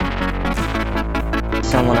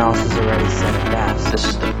someone else has already said it best. This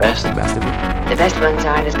is the best of it. The best ones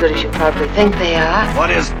aren't as good as you probably think they are.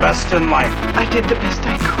 What is best in life? I did the best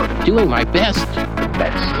I could. Doing my best.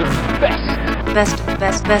 That's the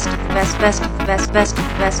best.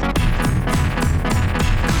 Best.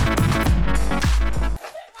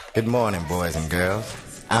 Good morning, boys and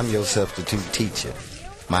girls. I'm your substitute teacher.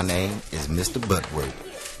 My name is Mr.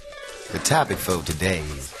 Butworth. The topic for today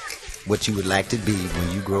is what you would like to be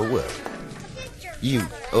when you grow up. You,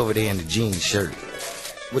 over there in the jean shirt,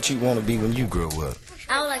 what you want to be when you grow up?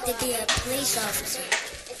 I would like to be a police officer.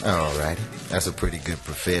 Alrighty, that's a pretty good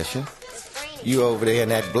profession. You over there in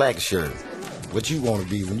that black shirt, what you want to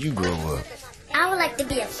be when you grow up? I would like to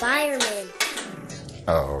be a fireman.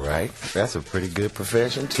 Alright, that's a pretty good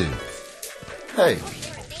profession too. Hey,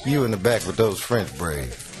 you in the back with those French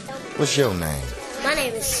braids, what's your name? My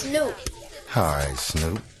name is Snoop. Alright,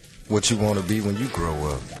 Snoop, what you want to be when you grow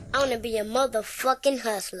up? I want to be a motherfucking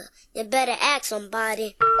hustler. You better ask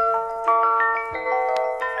somebody.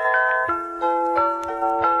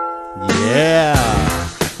 Yeah.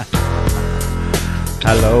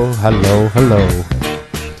 Hello,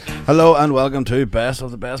 and welcome to Best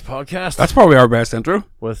of the Best podcast. That's probably our best intro.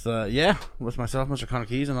 With myself, Mr. Connor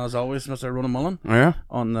Keys, and as always, Mr. Ronan Mullen. Yeah.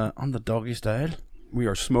 On the doggy style. We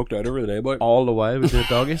are smoked out over the day, boy. All the way with the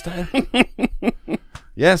doggy style.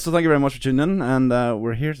 Yeah, so thank you very much for tuning in, and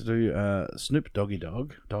we're here to do Snoop Doggy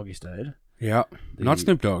Dogg, doggy style. Yeah. Not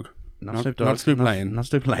Snoop Dogg. Not Snoop Dogg. Not Snoop Lion. Not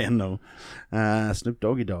Snoop Lion, no. Snoop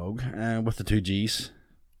Doggy Dogg, with the two G's.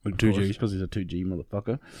 With two G's. Because he's a 2G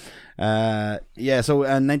motherfucker. So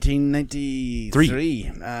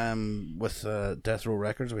 1993, with Death Row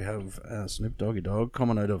Records, we have Snoop Doggy Dogg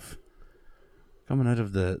coming out of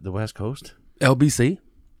the West Coast. LBC.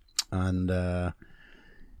 And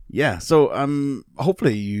so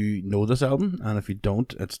hopefully you know this album, and if you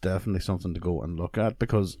don't, it's definitely something to go and look at,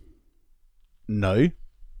 because now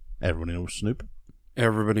everybody knows Snoop.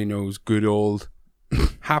 Everybody knows good old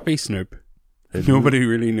Happy Snoop. Nobody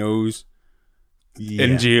really knows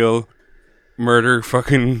in jail, murder,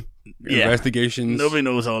 fucking investigations. Nobody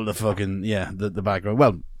knows all the fucking the background.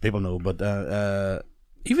 Well, people know, but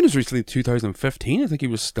even as recently 2015, I think he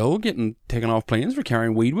was still getting taken off planes for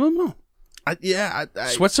carrying weed with him. No?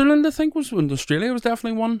 Switzerland, I think, was when Australia was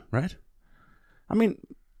definitely one, right? I mean,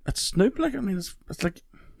 it's Snoop. Like, I mean, it's like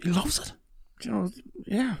he loves it. You know,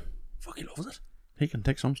 yeah, Fuck, he loves it. He can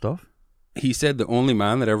take some stuff. He said the only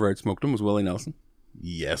man that ever outsmoked him was Willie Nelson.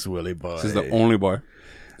 Yes, Willie boy. This is the only boy.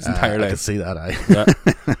 His entire life. I can see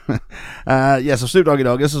that, Yeah. So Snoop Doggy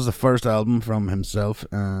Dogg, this is the first album from himself.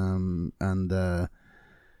 I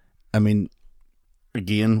mean,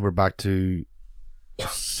 again, we're back to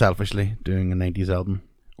selfishly doing a 90s album.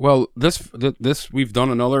 Well, this we've done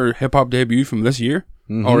another hip-hop debut from this year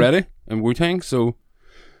already in Wu-Tang, so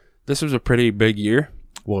this was a pretty big year.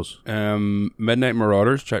 Was. Midnight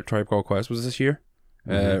Marauders, Tribe Called Quest was this year.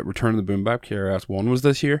 Return of the Boom Bap, KRS-One was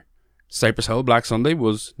this year. Cypress Hill, Black Sunday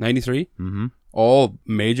was 93. All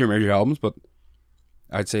major albums, but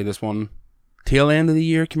I'd say this one, tail end of the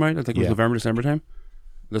year came out. I think it was November, December time.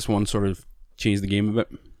 This one sort of changed the game a bit.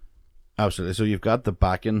 Absolutely. So you've got the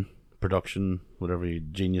backing, production, whatever,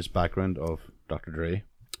 genius background of Dr. Dre.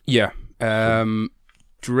 Yeah.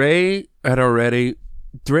 Dre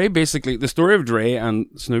basically, the story of Dre and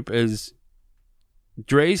Snoop is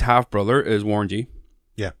Dre's half brother is Warren G.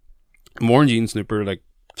 Yeah. Warren G and Snoop are like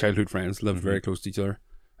childhood friends, lived very close to each other.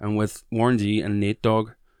 And with Warren G and Nate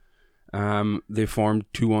Dogg, they formed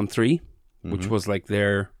 213, which was like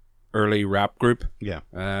their early rap group. Yeah.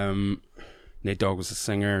 Nate Dogg was a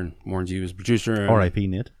singer and Warren G was a producer. R.I.P.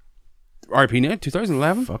 Nate. R.I.P. Nate,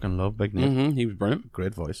 2011. Fucking love Big Nate. He was brilliant.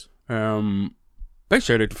 Great voice. Big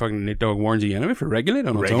shout out to fucking Nate Dogg, Warren G anyway for Regulate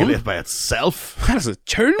on its own. Regulate by itself. That is a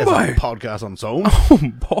tune, It's boy. a podcast on its own. Oh,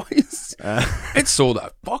 boys. It sold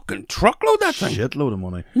a fucking truckload, that thing. Shitload of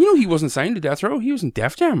money. You know he wasn't signed to Death Row. He was in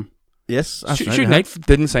Def Jam. Yes. That's right, Suge Knight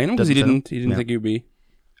didn't sign him because he didn't Yeah. think he would be.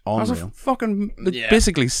 That was Unreal. a fucking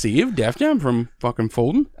basically saved Def Jam from fucking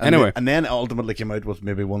folding. Anyway. And then ultimately came out with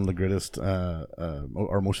maybe one of the greatest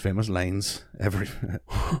or most famous lines ever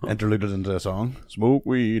interluded into a song. Smoke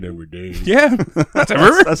weed every day. Yeah. That's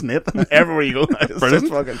everywhere. That's Nate. Everywhere you go. It's Brilliant.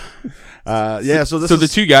 just fucking, so this So is,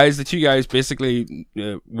 the two guys basically,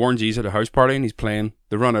 Warren G's at a house party and he's playing,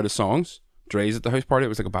 they run out of songs. Dre's at the house party. It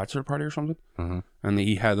was like a bachelor party or something. And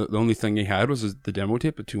he had, the only thing he had was the demo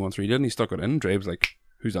tape that 213 did, and he stuck it in. And Dre was like,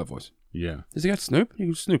 who's that voice? Yeah. Does he got Snoop? He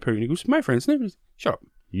goes, Snoop who? And he goes, my friend Snoop. He's, shut up.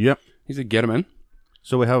 Yep. He's like, get him in.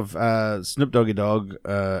 So we have Snoop Doggy Dogg,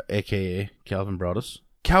 a.k.a. Calvin Broadus.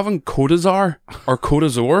 Calvin Kodazar or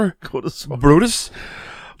Kodazor. Kodazor. Brodus.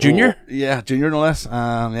 Junior? Oh, yeah, Junior no less.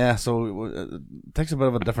 Yeah, so it takes a bit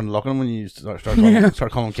of a different look on when you start calling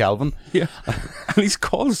him Calvin. Yeah. And he's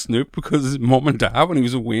called Snoop because his mum and dad, when he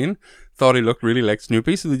was a Wayne, thought he looked really like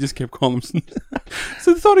Snoopy, so they just kept calling him Snoop.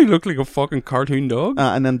 So they thought he looked like a fucking cartoon dog.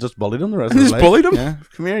 And then just bullied him the rest of his life. Bullied him? Yeah.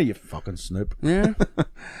 Come here, you fucking Snoop. Yeah.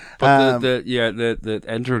 But the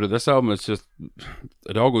intro to this album is just,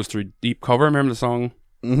 it all goes through deep cover. Remember the song?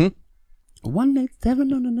 Mm-hmm.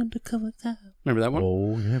 187 on an undercover tab. Remember that one?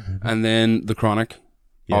 Oh, yeah, baby. And then The Chronic,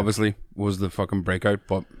 Yeah. obviously, was the fucking breakout,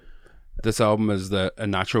 but this album is a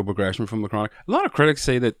natural progression from The Chronic. A lot of critics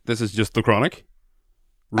say that this is just The Chronic,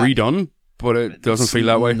 redone, but it doesn't feel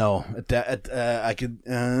that way. No. I could...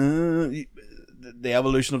 the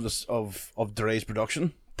evolution of this of Dre's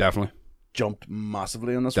production Definitely. jumped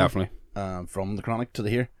massively on this Definitely. one. From The Chronic to the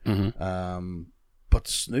here. Mm-hmm. But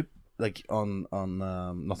Snoop, like on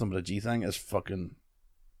Nothing But a G Thing, is fucking...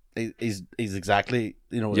 He's exactly,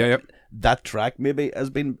 that track maybe has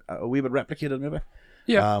been a wee bit replicated maybe.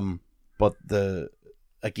 Yeah. But the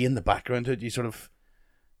background to it,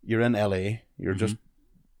 you're in LA, you're just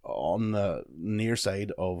on the near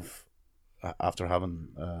side of, after having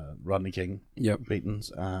Rodney King beaten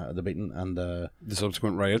and the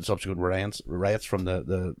subsequent riots. Riots from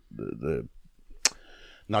the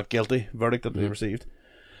not guilty verdict that they received.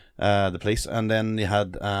 The police, and then you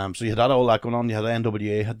had so you had all that going on. You had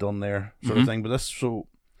NWA had done their sort of thing, but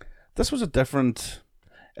this was a different.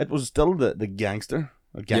 It was still the gangsta,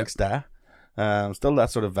 still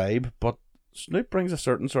that sort of vibe. But Snoop brings a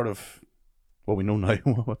certain sort of, well, we know now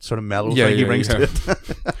what sort of mellow thing he brings to it.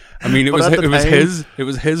 I mean, it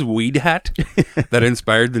was his weed hat that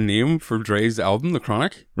inspired the name for Dre's album, The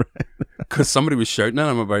Chronic, because somebody was shouting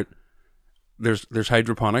at him about. There's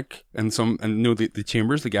hydroponic and the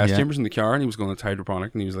chambers, the gas chambers in the car, and he was going, it's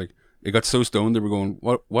hydroponic, and he was like, they got so stoned they were going,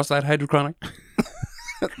 what's that hydroponic?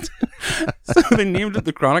 So they named it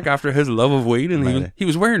The Chronic after his love of weed, and he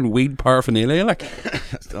was wearing weed paraphernalia, like.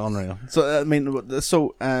 It's unreal. So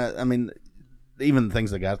I mean, even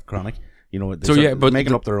things like that, Chronic, but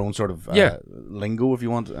making up their own sort of lingo if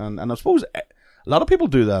you want, and I suppose. A lot of people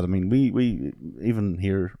do that. I mean, we even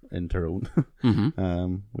here in Tyrone,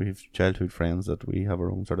 we have childhood friends that we have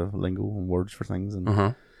our own sort of lingo and words for things.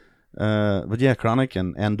 And but yeah, Chronic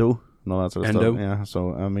and Endo and all that sort of stuff. Yeah,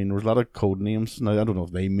 so I mean, there was a lot of code names. Now I don't know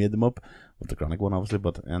if they made them up with the Chronic one, obviously,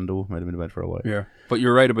 but Endo might have been about for a while. Yeah, but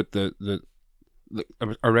you're right about the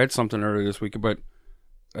I read something earlier this week about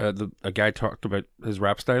a guy talked about his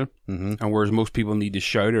rap style, and whereas most people need to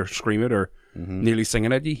shout or scream it or nearly sing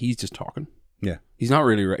it at you, he's just talking. Yeah, he's not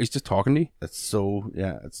really. He's just talking to you. It's so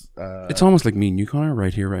it's almost like me and you, Connor,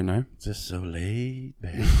 right here, right now. Just so late,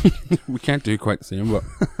 baby. We can't do quite the same, but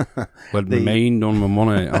my mind on my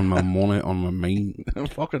money, on my money, on my mind.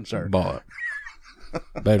 Fucking sir. But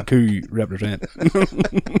bad coup represent. Did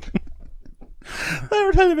I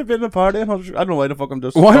ever tell you we've been in a party in Hunter's? I don't know why the fuck I'm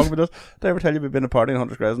just talking about this. Did I ever tell you we've been in a party in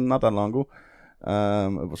Hunter's Crescent not that long ago?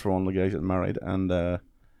 It was for one of the guys getting married, and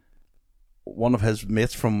one of his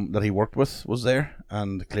mates that he worked with was there,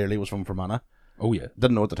 and clearly was from Fermanagh. Oh yeah,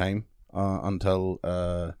 didn't know at the time until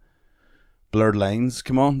Blurred Lines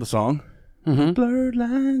came on, the song. Blurred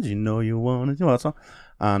Lines, you know that song.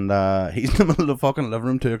 And he's in the middle of the fucking living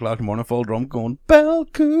room, 2 o'clock in the morning, full drum, going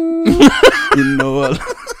Belcoo. You know what?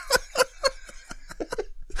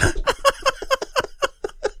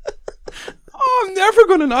 Oh, I'm never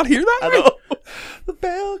gonna not hear that. I know. The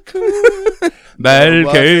Belcoo.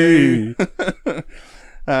 Belcoo.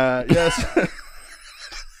 Yes.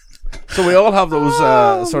 So we all have those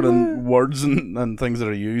sort of words and things that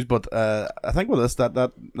are used, but I think with this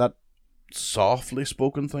that softly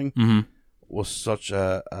spoken thing was such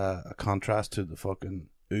a contrast to the fucking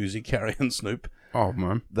Uzi carrying Snoop. Oh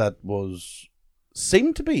man, that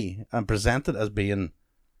seemed to be and presented as being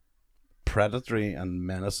predatory and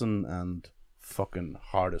menacing and fucking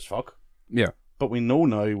hard as fuck. Yeah. But we know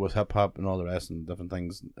now with hip hop and all the rest and different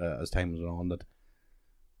things as time was on that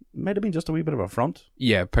might have been just a wee bit of a front.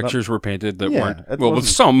 Yeah, pictures were painted that weren't. Well, with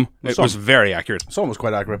some, it was very accurate. Some was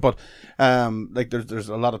quite accurate, but like there's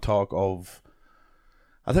a lot of talk of.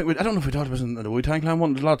 I don't know if we talked about it in the Wu-Tang Clan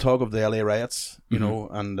one. There's a lot of talk of the LA riots, you know,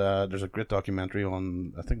 and there's a great documentary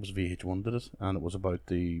on, I think it was VH1 did it, and it was about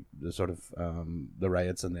the sort of the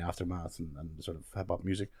riots and the aftermath and the sort of hip hop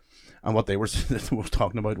music, and what they were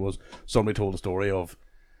talking about was somebody told a story of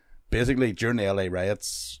basically during the LA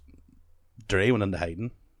riots, Dre went into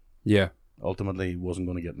hiding. Yeah. Ultimately, wasn't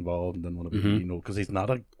going to get involved and didn't want to be, you know, because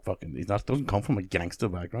doesn't come from a gangster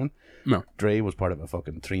background. No. Dre was part of a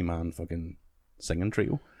fucking 3-man fucking singing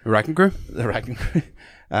trio. The Wrecking Crew? The Wrecking Crew.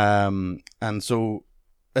 And so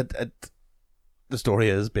it the story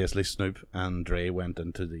is basically Snoop and Dre went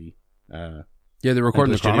into the they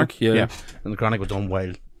recorded the Chronic. Yeah, and the Chronic was done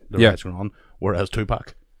while the riots were on. Whereas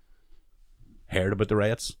Tupac heard about the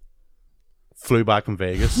riots, flew back from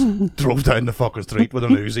Vegas, drove down the fucking street with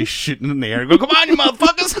an Uzi, shooting in the air, going, "Come on, you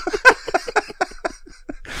motherfuckers!"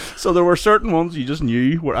 So there were certain ones you just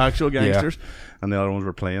knew were actual gangsters, and the other ones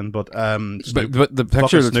were playing. But the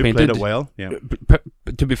picture that's Snoop painted played it well. Yeah.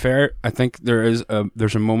 To be fair, I think there's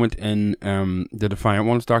a moment in the Defiant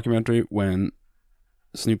Ones documentary when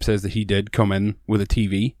Snoop says that he did come in with a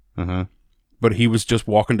TV, but he was just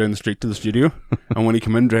walking down the street to the studio, and when he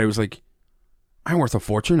came in, Dre was like, "I'm worth a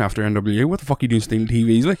fortune after NWA. What the fuck are you doing stealing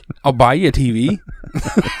TVs? Like, I'll buy you a TV."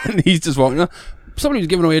 And he's just walking. Somebody was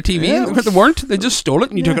giving away a TV, but they weren't. They just stole it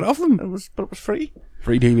and you took it off them. But it was free.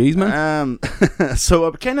 Free TVs, man. So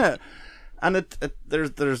it kind of, and there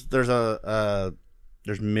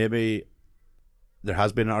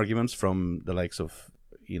has been arguments from the likes of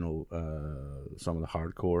some of the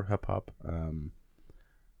hardcore hip hop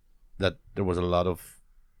that there was a lot of,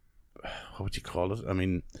 what would you call it? I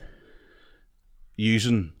mean,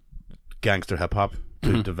 using gangster hip hop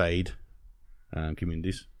to divide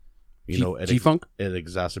communities. G-Funk? It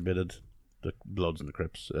exacerbated the Bloods and the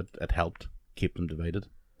Crips. It helped keep them divided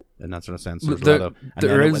in that sort of sense. Then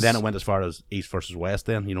it went as far as East versus West.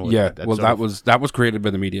 Then that was created by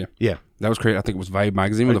the media. Yeah, that was created. I think it was Vibe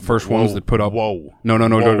magazine, one of the first ones that put up. Whoa, no,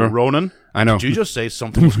 Ronan. I know. Did you just say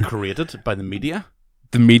something was created by the media?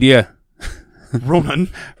 The media, Ronan,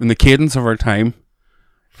 in the cadence of our time.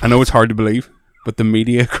 I know it's hard to believe, but the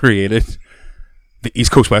media created the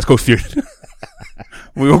East Coast West Coast feud.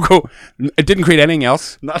 We won't go. It didn't create anything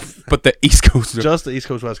else, but the East Coast. Just the East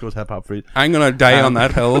Coast West Coast hip hop feud. I'm gonna die on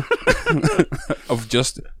that hill of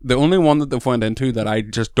just the only one that they've went into that I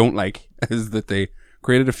just don't like is that they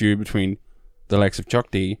created a feud between the likes of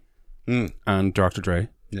Chuck D and Dr. Dre.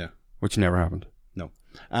 Yeah, which never happened. No,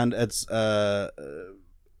 and it's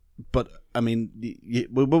but I mean,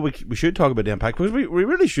 we should talk about the impact because we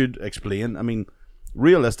really should explain. I mean,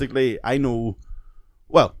 realistically, I know.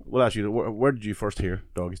 Well, we'll ask you, where did you first hear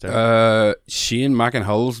Doggy Style? Shane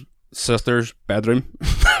McEnhull's sister's bedroom.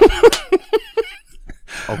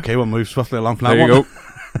 Okay, we'll move swiftly along from that one. There you go.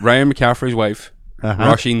 Ryan McCaffrey's wife,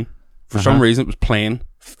 rushing, for some reason, it was playing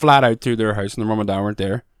flat out through their house and their mum and dad weren't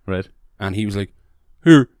there. Right. And he was like,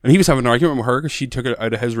 here. And he was having an argument with her because she took it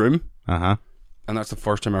out of his room. And that's the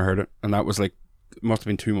first time I heard it. And that was like, it must have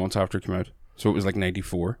been 2 months after it came out. So it was like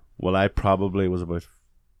 94. Well, I probably was about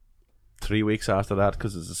 3 weeks after that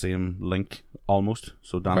because it's the same link almost.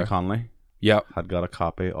 So Dan Conley had got a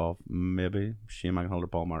copy of maybe Shane McEnhull or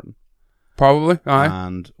Paul Martin. Probably, aye.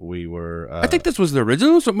 And we were... I think this was the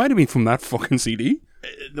original, so it might have been from that fucking CD.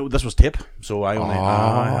 No, this was tape. So I only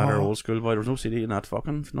I had our old school boy. There was no CD in that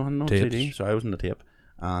fucking... No CD. So I was in the tape.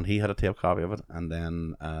 And he had a tape copy of it. And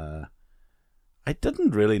then... I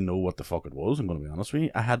didn't really know what the fuck it was, I'm going to be honest with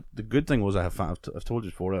you. The good thing was I've told you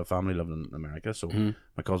before, I have family living in America, so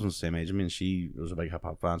my cousin's the same age as me, and she was a big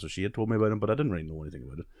hip-hop fan, so she had told me about him, but I didn't really know anything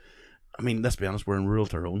about it. I mean, let's be honest, we're in rural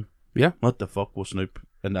Tyrone. Yeah. What the fuck was Snoop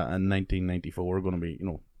in 1994 going to be,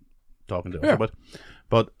 talking to us about?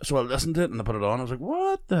 But, so I listened to it, and I put it on, I was like,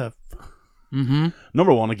 what the fuck?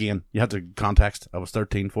 Number one, again, you had to context, I was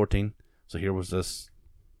 13, 14, so here was this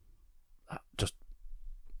just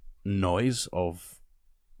noise of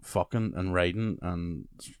fucking and riding and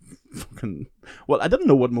fucking. Well, I didn't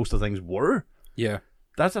know what most of the things were. Yeah,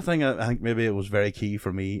 that's the thing. I think maybe it was very key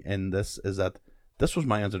for me in this is that this was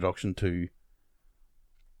my introduction to.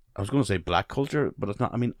 I was going to say black culture, but it's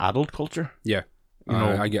not. I mean, adult culture. Yeah,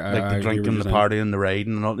 I get like the drinking, the partying, the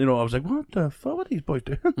riding, and all. I was like, what the fuck are these boys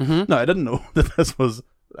doing? No, I didn't know that this was.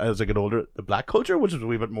 As I get older, the black culture, which is a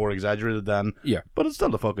wee bit more exaggerated than, but it's still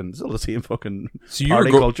the same fucking party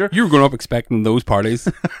culture. You were growing up expecting those parties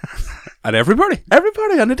at everybody,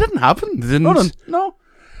 and it didn't happen. No.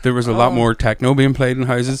 There was a lot more techno being played in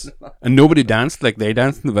houses, and nobody danced like they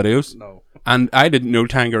danced in the videos. No. And I didn't know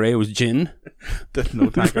Tanqueray was gin. Didn't know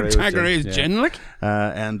Tanqueray was gin, like.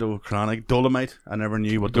 Endo, Chronic, Dolomite. I never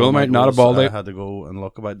knew what Dolomite was. Not a ball. I had to go and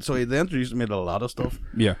look about it. So they introduced me to a lot of stuff.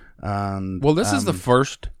 Yeah. And well, this is the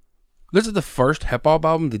first. This is the first hip hop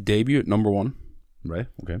album to debut at number 1. Right.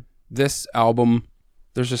 Okay. This album,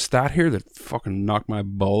 there's a stat here that fucking knocked my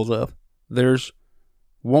balls off. There's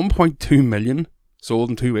 1.2 million sold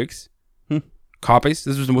in 2 weeks. Copies.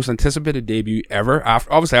 This was the most anticipated debut ever.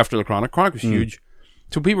 Obviously after the Chronic. Chronic was huge.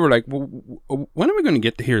 So people were like, well, when are we going to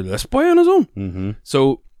get to hear this boy on his own?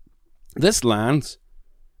 So this lands,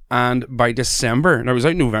 and by December, and it was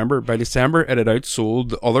out in November, by December it had outsold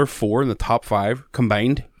the other 4 in the top 5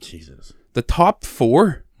 combined. Jesus. The top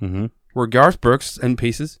 4 were Garth Brooks in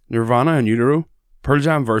Pieces, Nirvana in Utero, Pearl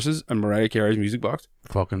Jam Versus, and Mariah Carey's Music Box.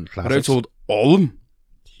 Fucking But classics. outsold all of them.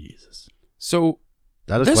 Jesus. So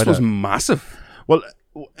That is this quite was a- massive. Well,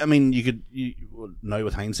 I mean, now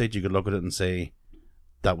with hindsight, you could look at it and say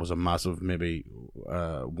that was a massive, maybe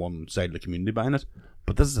one side of the community buying it.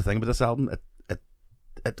 But this is the thing about this album,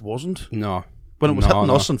 it wasn't. No. When it was hitting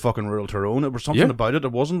No. us in fucking Rural Tyrone, it was something Yeah. about it.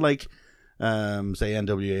 It wasn't like, say,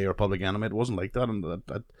 NWA or Public Enemy. It wasn't like that. And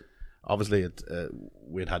obviously,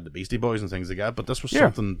 we'd had the Beastie Boys and things like that. But this was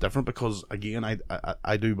something different because, again,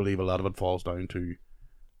 I do believe a lot of it falls down to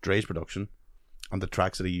Dre's production and the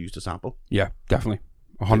tracks that he used to sample. Yeah, definitely.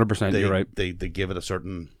 100%, you're right. They give it a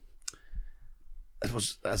certain. It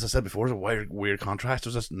was, as I said before, it was a weird contrast. It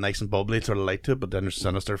was just nice and bubbly sort of light to it, but then there's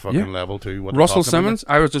sinister fucking level to what. Russell Simmons,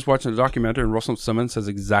 I was just watching a documentary, and Russell Simmons says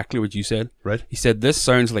exactly what you said. Right. He said this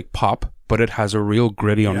sounds like pop, but it has a real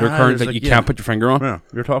gritty undercurrent that you can't put your finger on. Yeah,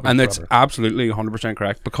 you're talking. And it's proper. absolutely 100%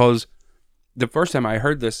 correct, because the first time I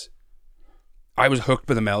heard this, I was hooked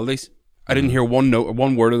by the melodies. I didn't hear one note,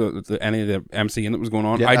 one word of any of the MCing that was going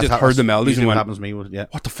on. Yeah, I just heard the melodies and what went, happens to me with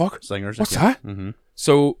what the fuck? singers. What's yeah. that? Mm-hmm.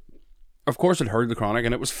 So, of course, I'd heard the Chronic,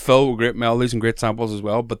 and it was filled with great melodies and great samples as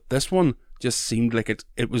well. But this one just seemed like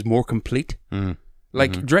it was more complete. Mm.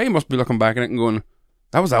 Like Dre must be looking back at it and going,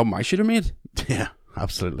 "That was the album I should have made." Yeah,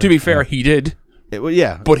 absolutely. To be fair, he did,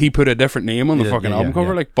 yeah, but he put a different name on the fucking album cover.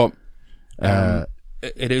 yeah. Like, but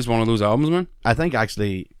it is one of those albums, man. I think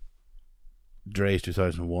actually Dre's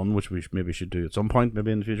 2001, which we maybe should do at some point,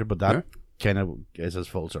 maybe in the future, but that kind of is his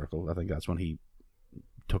full circle. I think that's when he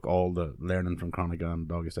took all the learning from Chronica and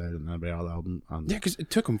Doggy Style and every other album. And Yeah, because it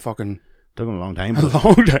took him took him a long time, a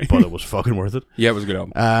long time, but it was fucking worth it. Yeah, it was a good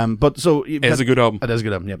album. But so It is a good album. It is a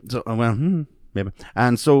good album. Yeah. So maybe.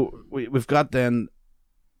 And so we've got then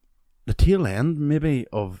the tail end maybe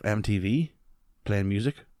of MTV playing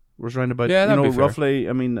music was around about that'd be fair. roughly.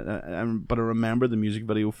 I mean, but I remember the music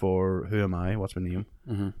video for Who Am I? What's My Name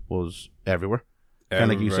was everywhere. Kind of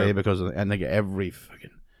like you say, because I think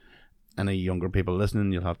any younger people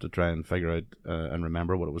listening, you'll have to try and figure out and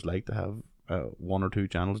remember what it was like to have one or two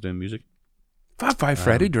channels doing music. Fab Five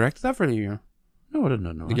Freddy directed that for the year. No, I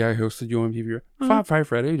didn't know. The guy who hosted UMTV. Fab Five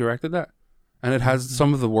Freddy directed that, and it has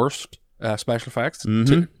some of the worst special effects.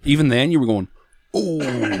 Even then, you were going, "Oh,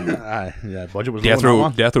 yeah." Budget was Death low.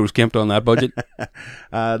 Row was skimped on that budget."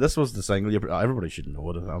 This was the single. Everybody should know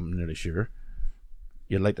it. I'm nearly sure.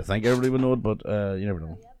 You'd like to think everybody would know it, but you never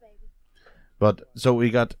know. But so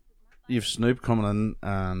you've Snoop coming in,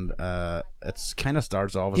 and it's kind of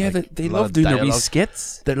starts off. Yeah, like they a lot love of doing their wee dialogue.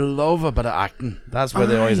 skits. They love a bit of acting. That's where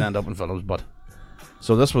they always end up in films. But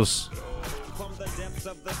so this was. From the depths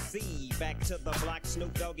of the sea, back to the block,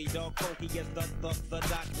 Snoop Doggy Dogg Funky is the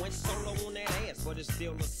doc. Went solo on that ass, but it's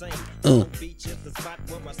still the same. Beach is the spot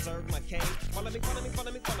where I serve my cane. Follow me,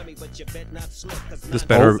 but you bet not slip. This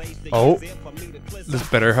better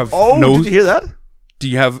have no. Did you hear that? Do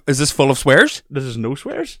you have? Is this full of swears? This is no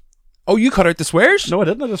swears. Oh, you cut out the swears? No, I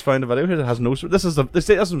didn't. I just found a video here that has no swears. That's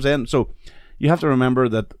what I'm saying. So you have to remember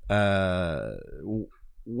that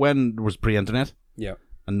when there was pre-internet, Yeah.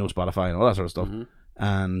 and no Spotify and all that sort of stuff,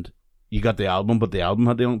 and you got the album, but the album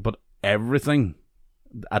had but everything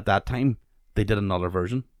at that time they did another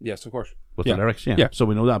version Yes, of course. with Yeah. the lyrics. Yeah. Yeah. So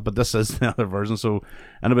we know that, but this is the other version. So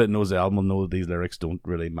anybody that knows the album will know that these lyrics don't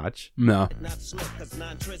really match. No. Not slip, 'cause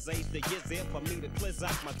 9 trips ain't the years there for me to cleanse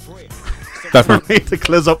out my grip. That's right. To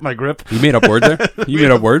close up my grip. You made up words there. You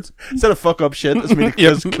made up words. Instead of fuck up shit, it's me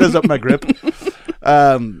to close up my grip.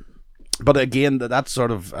 But again, that's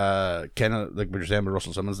sort of kind of like what you're saying with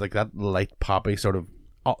Russell Simmons, like that light poppy sort of,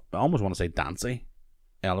 I almost want to say dancey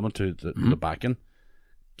element to the backing,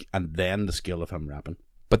 and then the skill of him rapping.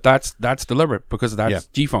 But that's deliberate, because that's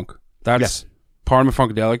G-Funk. That's Parliament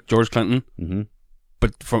Funkadelic, George Clinton. Mm-hmm.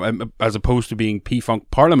 But from as opposed to being P-Funk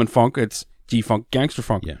Parliament Funk, it's G-Funk Gangster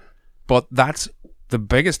Funk. Yeah. But that's the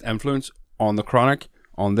biggest influence on the Chronic,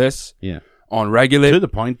 on this, Yeah. on Regulate. To the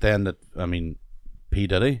point then that, I mean, P.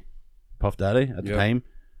 Diddy, Puff Daddy at the time.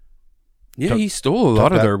 Yeah, he stole a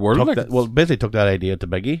lot of their words. Basically took that idea to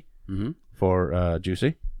Biggie for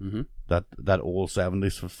Juicy. Mm-hmm. That old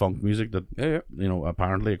 70s funk music that, Yeah.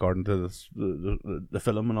 apparently, according to the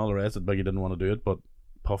film and all the rest, that Biggie didn't want to do it, but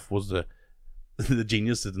Puff was the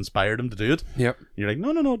genius that inspired him to do it. Yep. You're like,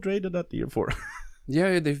 no, Dre did that the year before.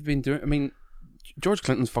 Yeah, they've been doing. I mean, George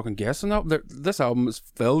Clinton's fucking guessing that. This album is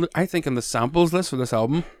filled. I think in the samples list for this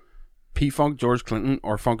album, P-Funk, George Clinton,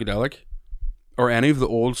 or Funkadelic, or any of the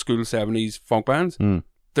old school 70s funk bands,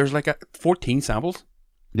 there's like 14 samples.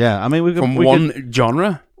 Yeah, I mean, we from could, one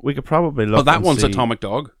genre. We could probably look. But that and one's see, Atomic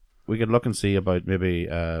Dog. We could look and see about maybe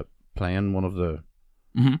playing one of the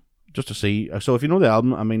just to see. So if you know the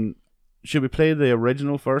album, I mean, should we play the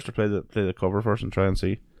original first or play the cover first and try and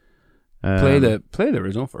see? Play the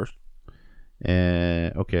original first.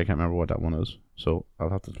 Okay, I can't remember what that one is, so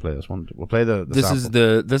I'll have to play this one. We'll play the this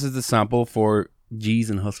sample. This is the sample for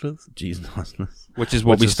G's and Hustlers. G's and Hustlers, which is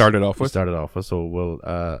what we started off with. So we'll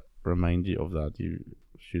remind you of that. You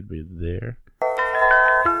should be there.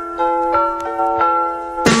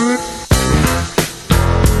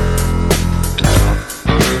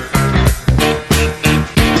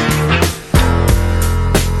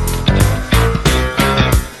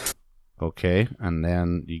 Okay, and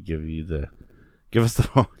then give us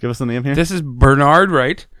the name here. This is Bernard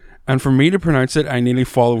Wright, and for me to pronounce it, I nearly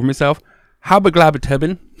fall over myself.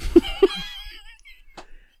 Habaglabitibin.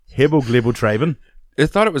 Hiboglebotribin. I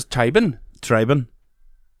thought it was Tibin. Tribin.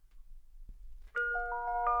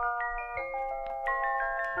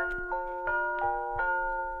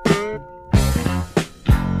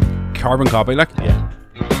 Carbon copy, like. Yeah.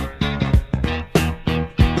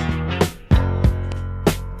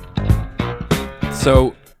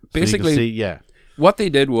 So basically, so you can see, what they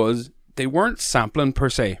did was they weren't sampling per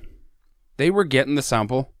se. They were getting the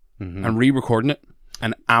sample and re-recording it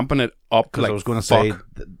and amping it up. Because I was going to say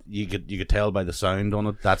you could tell by the sound on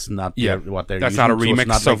it that's not what they're that's using. not a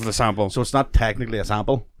remix of the sample. So it's not technically a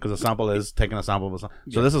sample because a sample is taking a sample of a sample.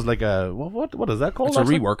 So this is like a what is that called? It's a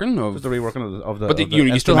reworking of just a reworking of the. But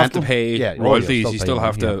you still have to pay royalties. You still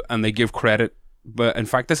have to, and they give credit. But in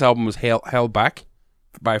fact, this album was held back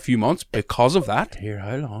by a few months because of that. Here,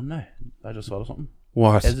 hold on now. I just thought of something.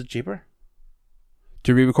 What? Is it cheaper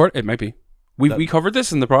to re-record? It might be. We covered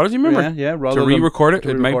this in the Prodigy, remember? Yeah. Rather to re-record it,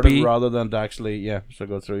 it might be rather than to actually so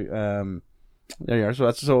go through. There you are. So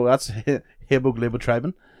that's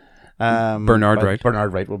Hiboglebotribin. Bernard Wright.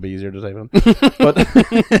 Bernard Wright will be easier to type in. but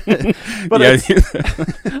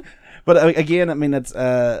but again, I mean, it's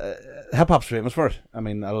hip hop's famous for it. I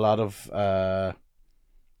mean, a lot of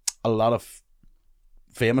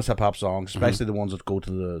famous hip hop songs, especially the ones that go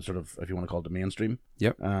to the sort of, if you want to call it, the mainstream.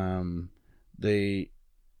 Yep.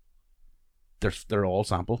 They're all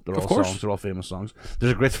sampled. They're all songs. They're all famous songs.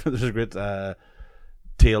 There's a great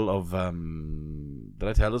tale of did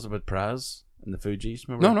I tell us about Praz and the Fugees?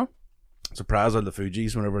 Remember? No. So Praz and the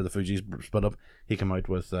Fugees, whenever the Fugees split up, he came out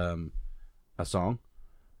with a song,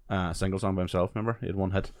 a single song by himself. Remember, he had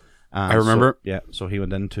one hit. I remember. So he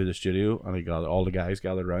went into the studio and he got all the guys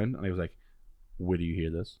gathered around and he was like, "Where do you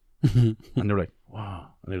hear this?" And they were like,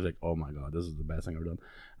 "Wow!" And he was like, "Oh my god, this is the best thing I've ever done."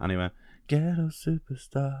 And he went, "Ghetto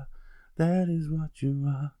superstar, that is what you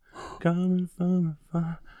are, coming from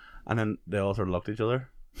afar." And then they all sort of looked at each other.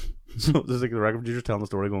 So this is like the record producer telling the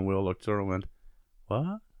story, going, we all looked at each other and went,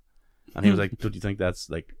 "What?" And he was like, "Don't you think that's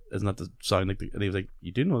like, isn't that the sound like?" And he was like,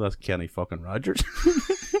 "You do know that's Kenny fucking Rogers."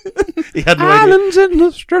 He had no idea. In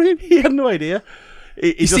the street. He had no idea.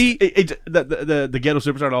 The ghetto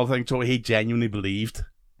superstar and all the things. So he genuinely believed,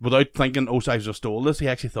 without thinking, "Oh, so I just stole this." He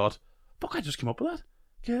actually thought, "Fuck, I just came up with that."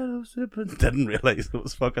 Ghetto superstar. Didn't realize it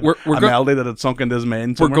was fucking a melody that had sunk into his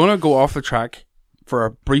mind. We're gonna go off the track for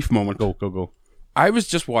a brief moment. Go. I was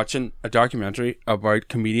just watching a documentary about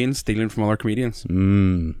comedians stealing from other comedians.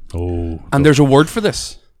 And there's a word for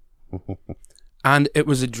this. And it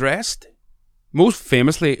was addressed, most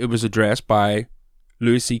famously, it was addressed by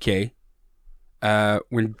Louis C.K.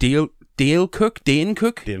 When Dane Cook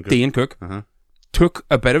took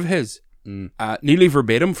a bit of his, nearly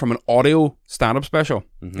verbatim from an audio stand-up special.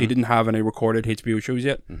 He didn't have any recorded HBO shows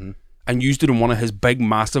yet, and used it in one of his big,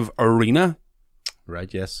 massive arena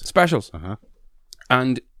specials.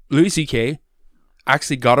 And Louis C.K.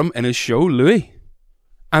 actually got him in his show, Louis,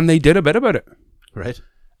 and they did a bit about it. Right.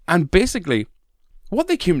 And basically, what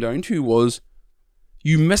they came down to was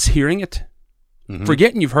you mishearing it,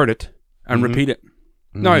 forgetting you've heard it, and repeat it.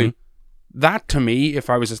 Now, that to me, if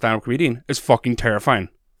I was a stand-up comedian, is fucking terrifying.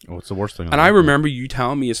 Oh, it's the worst thing. And I remember you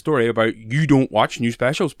telling me a story about you don't watch new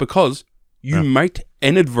specials because you might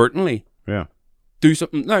inadvertently do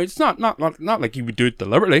something. No, it's not like you would do it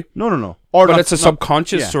deliberately. No. But it's a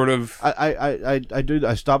subconscious sort of.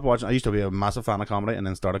 I stopped watching. I used to be a massive fan of comedy and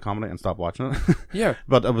then started comedy and stopped watching it. Yeah.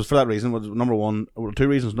 But it was for that reason. Two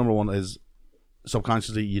reasons. Number one is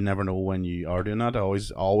subconsciously you never know when you are doing that. Always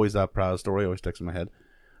that Praz story always sticks in my head.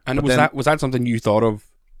 And was that something you thought of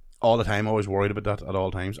all the time? Always worried about that at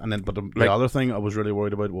all times. And then, but the other thing I was really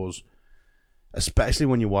worried about was, especially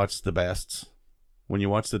when you watch the bests, when you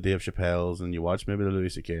watch the Dave Chappelle's and you watch maybe the Louis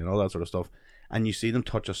C.K. and all that sort of stuff, and you see them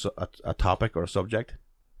touch a topic or a subject.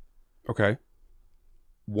 Okay.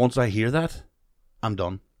 Once I hear that, I'm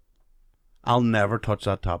done. I'll never touch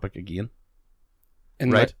that topic again.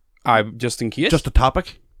 Just in case? Just a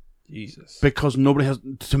topic. Jesus. Because nobody has...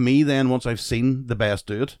 To me, then, once I've seen the best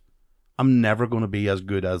do it, I'm never going to be as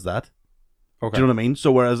good as that. Okay. Do you know what I mean?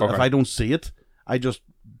 So whereas if I don't see it, I just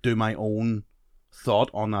do my own thought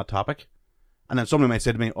on that topic. And then somebody might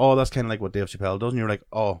say to me, "Oh, that's kind of like what Dave Chappelle does," and you're like,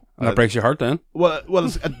 "Oh," and that breaks your heart then. Well,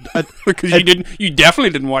 because you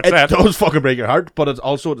definitely didn't watch that. It does fucking break your heart, but it's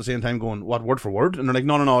also at the same time going, "What, word for word?" And they're like,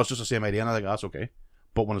 "No, it's just the same idea." And I'm like, "That's okay,"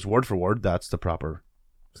 but when it's word for word, that's the proper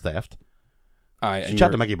theft. I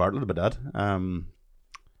chat to Mickey Bartlett about that.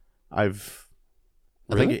 I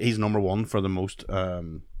think he's number one for the most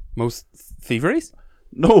thieveries.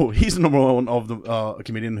 No, he's the number one of the a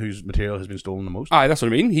comedian whose material has been stolen the most. That's what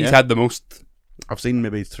I mean. He's had the most. I've seen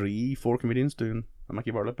maybe 3-4 comedians doing a Mickey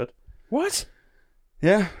Bartlett bit. What?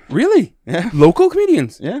 Yeah. Really? Yeah. Local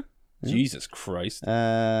comedians? Yeah. Jesus Christ.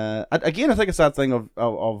 Again, I think it's that thing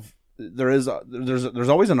of there's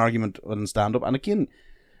always an argument in stand-up. And again,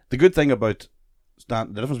 the good thing about the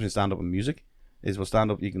difference between stand-up and music is with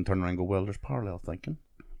stand-up you can turn around and go, well, there's parallel thinking.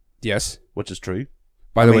 Yes. Which is true.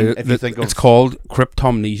 By the way, it's called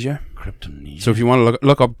cryptomnesia. Cryptomnesia. So if you want to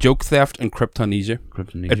look up joke theft and cryptomnesia,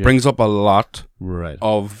 it brings up a lot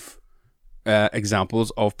of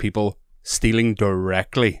examples of people stealing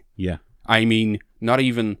directly. Yeah. I mean, not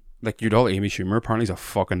even, like, your doll Amy Schumer apparently is a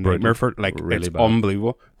fucking nightmare for it. Like, really it's bad.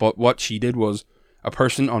 Unbelievable. But what she did was, a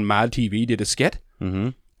person on Mad TV did a skit,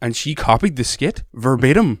 and she copied the skit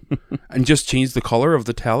verbatim and just changed the colour of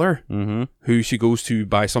the teller who she goes to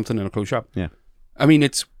buy something in a clothes shop. Yeah. I mean,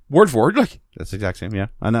 it's word for word, like. That's the exact same, yeah.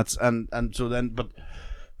 And that's and so then, but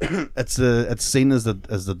it's seen as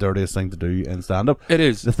the dirtiest thing to do in stand up. It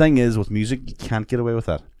is. The thing is, with music, you can't get away with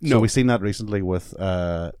that. No. So we've seen that recently with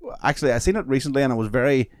actually I seen it recently and I was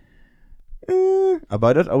very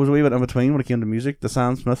about it. I was a wee bit in between when it came to music. The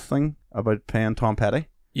Sam Smith thing about paying Tom Petty.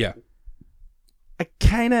 Yeah. I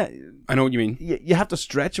know what you mean. You have to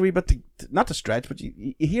stretch a wee bit not to stretch, but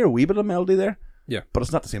you hear a wee bit of melody there. Yeah. But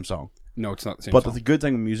it's not the same song. No, it's not the same but song. The good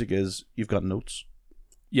thing with music is you've got notes.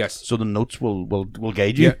 Yes. So the notes will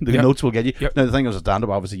guide you. The notes will guide you. Now the thing is, with stand-up,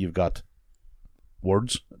 obviously you've got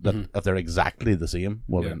words that if they're exactly the same,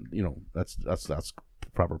 well then, you know, that's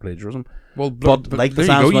proper plagiarism. Well, but like there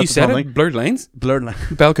the you go. You said it. Blurred Lines.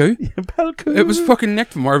 Belcoo. Belcoo. It was fucking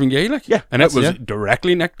nicked from Marvin Gaye, like. Yeah. And it was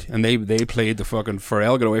directly nicked, and they played the fucking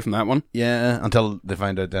Pharrell get away from that one. Yeah, until they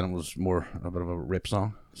found out then it was more a bit of a rip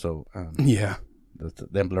song. So yeah.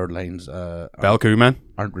 Them Blurred Lines Belcoo, man,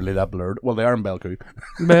 aren't really that blurred. Well, they are in Belcoo.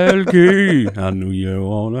 Belcoo, I knew you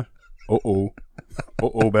wanna.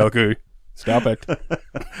 Belcoo, stop it.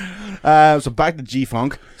 So back to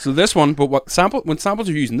G-Funk. So this one, but when samples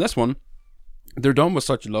are using this one, they're done with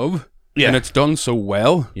such love, and it's done so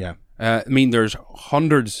well. Yeah. I mean, there's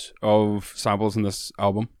hundreds of samples in this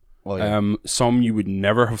album. Oh, yeah. Some you would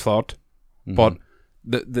never have thought, but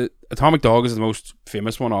the Atomic Dog is the most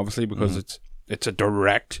famous one, obviously, because it's a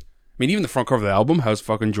direct. I mean, even the front cover of the album has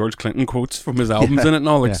fucking George Clinton quotes from his albums in it and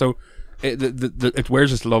all. Like, so it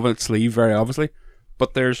wears its love on its sleeve, very obviously.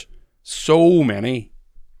 But there's so many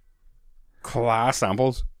class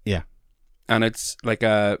samples. Yeah, and it's like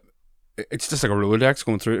it's just like a Rolodex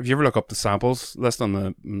going through. If you ever look up the samples list on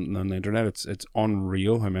the internet, it's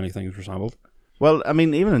unreal how many things were sampled. Well, I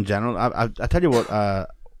mean, even in general, I tell you what,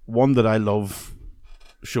 one that I love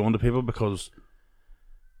showing to people because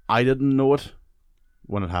I didn't know it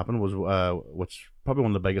when it happened was which probably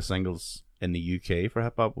one of the biggest singles in the UK for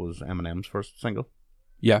hip hop was Eminem's first single.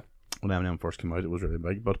 Yeah, when Eminem first came out, it was really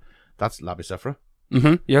big. But that's La Bicefra.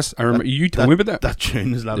 Yes, I remember. You told me about that. That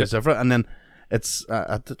tune is La Bicefra, and then it's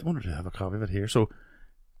I wonder if I have a copy of it here. So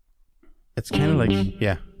it's kind of like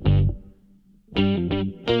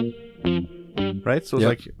right. So it's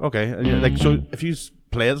like okay, and you're like so if you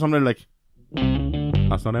play it, something like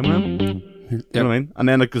that's not Eminem. You know what I mean? And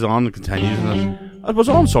then it goes on and continues, and it was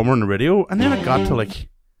on somewhere on the radio, and then it got to like.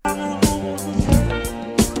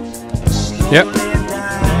 Yep.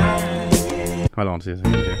 Hold on, see a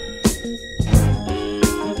second here.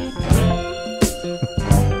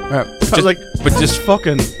 But just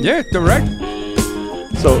fucking direct.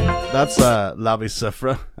 So that's La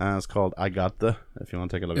Bicefra, and it's called I Got The. If you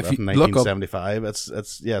want to take a look at that, from 1975. It's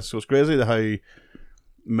so it's crazy how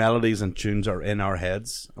melodies and tunes are in our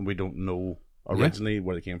heads, and we don't know originally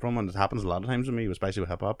where they came from, and it happens a lot of times with me, especially with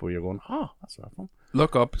hip hop, where you're going, that's where I'm from.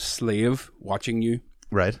 Look up Slave Watching You.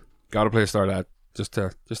 Right. Gotta play a start at just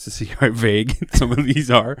to see how vague some of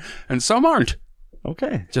these are, and some aren't.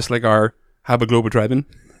 Okay. Just like our Habba Globa Driving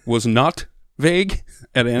was not vague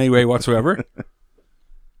in any way whatsoever.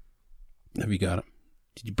 Have you got it?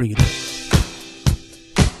 Did you bring it in?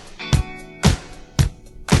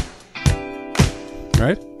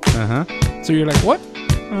 Right? Uh-huh. So you're like, what?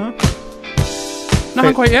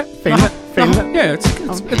 Not quite yet. Feeling it. Yeah,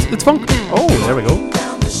 it's funk. Oh, there we go.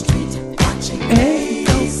 Hey,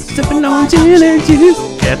 sipping on gin and juice.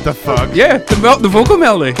 Get the fuck. Yeah, the vocal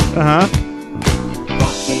melody. Uh-huh.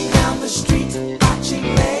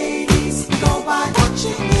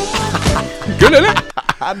 Good, isn't it?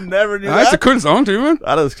 I never knew That's that. a cool song too, man.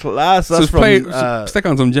 That is class. That's So stick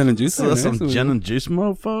on some gin and juice. So that's some gin and juice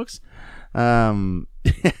mode, folks. Trying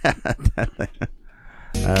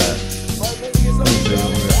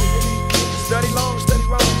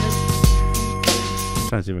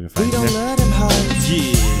to see if we can find it.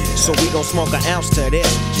 Yeah, so we gon' smoke an ounce to this.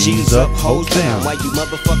 G's up, hoes down. Why you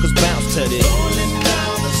motherfuckers bounce to this?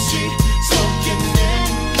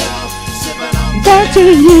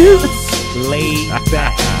 Watching you. Laid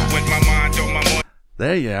back.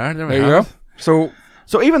 There you are. There you go.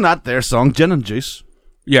 So even that there song, Gin and Juice.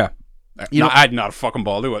 Yeah. You know, I'd not a fucking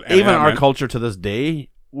ball to it. Even our culture to this day,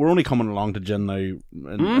 we're only coming along to gin now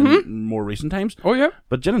in more recent times. Oh yeah.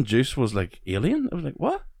 But Gin and Juice was like alien. I was like,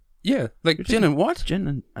 what? Yeah, like gin and what?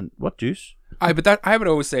 Gin and what juice? I would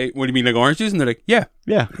always say, what do you mean, like orange juice? And they're like, yeah.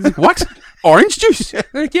 Yeah. Like, what? Orange juice? They're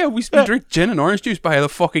like, yeah, we drink gin and orange juice by the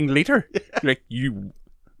fucking litre. Like,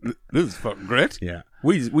 this is fucking great. Yeah.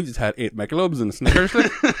 We just had 8 Michelobs and a Snickers.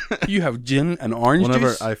 Like, you have gin and orange Whenever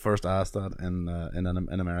juice? I first asked that in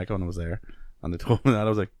America when I was there, and they told me that, I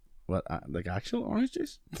was like, what? Like actual orange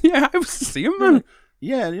juice? Yeah, I was the same, man.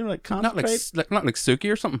 Yeah, you know, like concentrate. Not like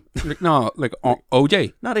Suki or something. Like, no, like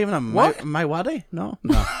OJ. Not even a What? my wadi? No.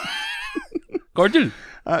 Cordial.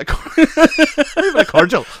 Not even a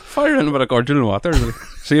cordial. Fire in a bit of cordial and water.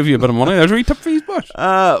 Save you a bit of money. There's a wee tip for you,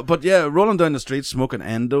 but yeah, rolling down the street, smoking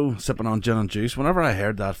Endo, sipping on gin and juice. Whenever I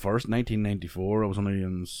heard that first, 1994, I was only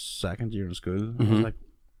in second year in school. I was like,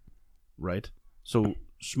 right. So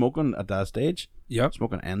smoking at that stage,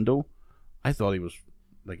 smoking Endo, I thought he was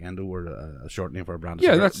like Endo were a short name for a brand of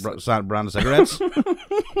brand of cigarettes. You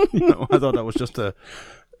know, I thought that was just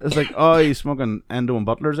it's like, oh, he's smoking Endo and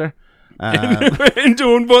Butlers there.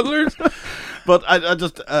 Endo and Butlers. But I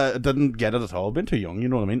just didn't get it at all. Been too young, you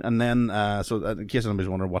know what I mean. And then, so in case anybody's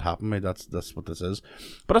wondering what happened to me, that's what this is.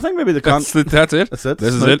 But I think maybe that's it. That's it. This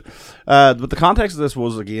is it. But the context of this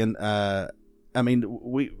was again, I mean,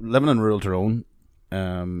 we living in rural Tyrone.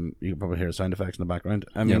 You can probably hear sound effects in the background.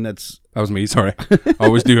 I mean, that was me. Sorry, I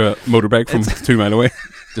always do a motorbike from 2 miles away,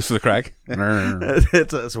 just for the crack.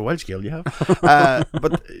 It's a wild skill you have.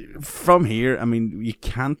 But from here, I mean, you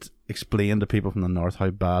can't explain to people from the north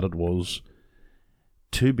how bad it was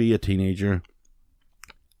to be a teenager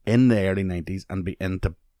in the early 90s and be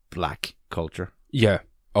into black culture. Yeah.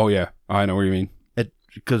 Oh yeah. I know what you mean.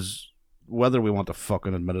 Because whether we want to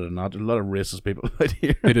fucking admit it or not, there's a lot of racist people out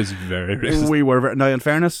here. It is very racist. We were now, in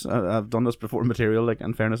fairness, I've done this before material. Like,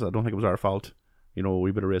 in fairness, I don't think it was our fault. You know, a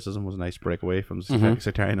wee bit of racism was a nice breakaway from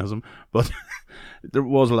sectarianism, but there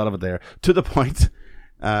was a lot of it there. To the point,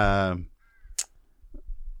 yeah,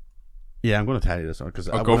 I'm going to tell you this because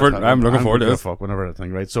I'll go for it. I'm looking forward to this. Fuck whenever I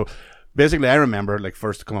think, right? So basically, I remember like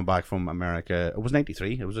first coming back from America. It was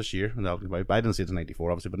 93. It was this year. I didn't see it in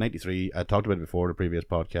 94, obviously, but 93. I talked about it before the previous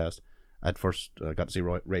podcast. I'd first got to see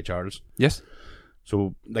Ray Charles. Yes.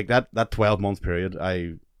 So like that 12-month period,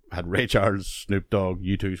 I had Ray Charles, Snoop Dogg,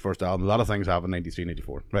 U2's first album. A lot of things happened in 93,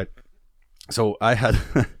 94, right? So I had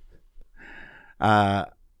I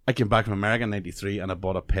came back from America in 93 and I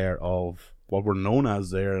bought a pair of what were known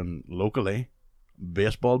as there and locally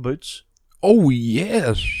baseball boots. Oh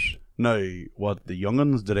yes. Now what the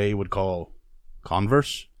young'uns today would call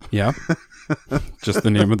Converse. Yeah. Just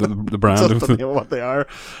the name of the brand. Just the name of what they are.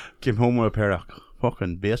 Came home with a pair of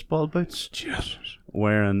fucking baseball boots. Jesus.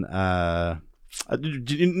 Wearing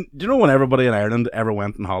do you know when everybody in Ireland ever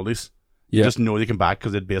went on holidays? You just know they came back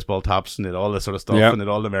because they had baseball tops and they had all this sort of stuff and they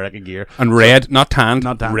had all the American gear. And red, not tanned.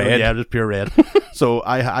 Not tanned. Red. Yeah, just pure red. So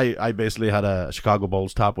I basically had a Chicago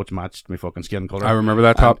Bulls top which matched my fucking skin colour. I remember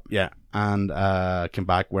that top. Yeah. And came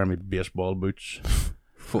back wearing my baseball boots.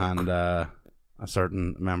 And a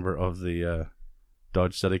certain member of the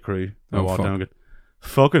Dodge City crew walked down and go,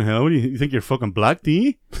 fucking hell, you think you're fucking black, do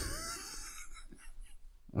you?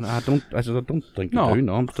 And I don't think you do.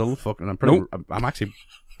 No, I'm still fucking. I'm actually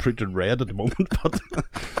pretty red at the moment. But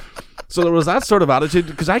so there was that sort of attitude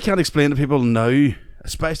because I can't explain to people now,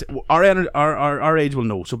 especially our age will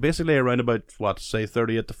know. So basically, around about say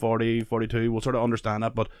 38 to 40, 42, we'll sort of understand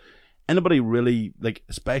that. But anybody really like,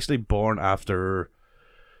 especially born after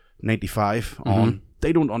 95 on,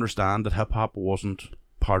 they don't understand that hip hop wasn't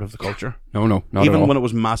part of the culture. No, not even at all. when it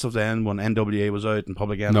was massive then, when NWA was out and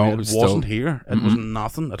Public Enemy, it wasn't here. It was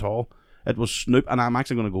nothing at all. It was Snoop, and I'm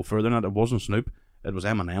actually going to go further than that. It wasn't Snoop. It was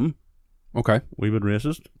Eminem. Okay. Wee bit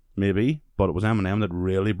racist, maybe, but it was Eminem that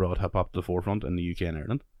really brought hip hop to the forefront in the UK and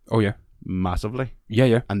Ireland. Oh yeah. Massively.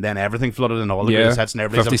 Yeah. And then everything flooded in all the greatest hits, and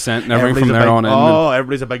everybody's 50 Cent and everything from there on in. Oh,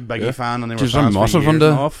 everybody's a big Biggie fan, and they were fans for years.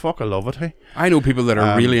 Oh, fuck, I love it. Hey, I know people that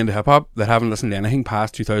are really into hip hop that haven't listened to anything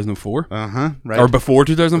past 2004. Right. Or before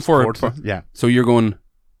 2004. Yeah. So you're going.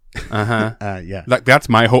 Yeah. Like that's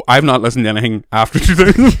my hope. I've not listened to anything after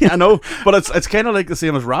 2000. Yeah, I know, but it's kind of like the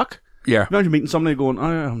same as rock. Yeah. Imagine meeting somebody going,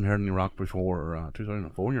 I haven't heard any rock before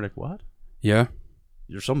 2004, and you're like, what? Yeah.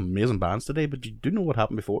 There's some amazing bands today, but you do know what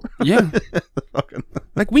happened before. Yeah.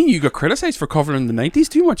 Like when you got criticised for covering the 90s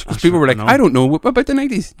too much, because people were like, I don't know about the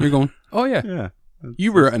 90s. You're going, oh yeah. Yeah.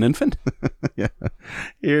 You were an infant. Yeah.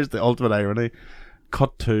 Here's the ultimate irony.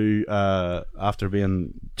 Cut to, after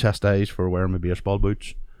being chastised for wearing my baseball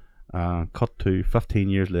boots, cut to 15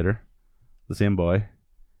 years later, the same boy,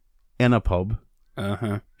 in a pub,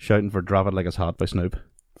 shouting for Drop It Like It's Hot by Snoop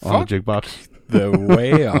on a jukebox. The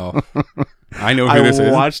way off. I know who this is.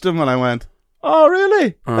 I watched him and I went, oh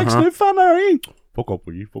really? Like Snoop fan, are you? Fuck up,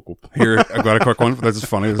 will you? Fuck up. Here, I've got a quick one. This is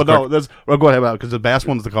funny. But no, we'll go ahead because the best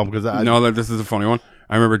one's to come. No, this is a funny one.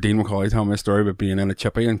 I remember Dean McCauley telling me a story about being in a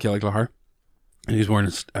chippy in Killyclahar. And he was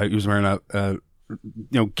wearing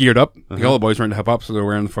a geared up. Like all the boys were into hip hop, so they were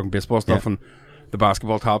wearing the fucking baseball stuff and the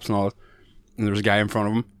basketball tops and all that. And there was a guy in front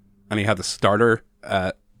of him, and he had the starter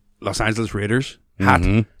Los Angeles Raiders hat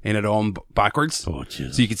in it on backwards. Oh,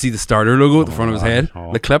 jeez. So you could see the starter logo at the front of his head,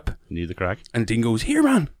 the clip. Need the crack. And Dean goes, here,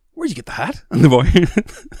 man, where'd you get the hat? And the boy,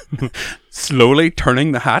 slowly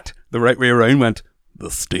turning the hat the right way around, went,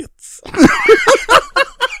 the States.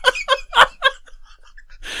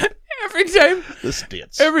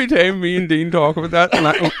 Every time me and Dean talk about that,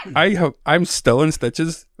 and I'm still in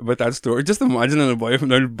stitches about that story. Just imagining a boy from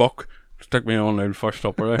down Buck took me on down first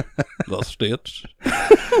up there. The States.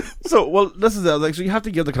 So, well, this is so you have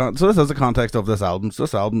to give so this is the context of this album. So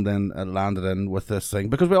this album then landed in with this thing,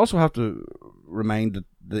 because we also have to remind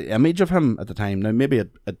the image of him at the time. Now, maybe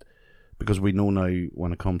it because we know now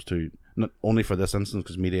when it comes to, not only for this instance,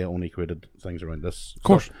 because media only created things around this. Of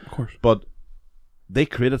course. But they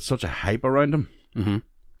created such a hype around him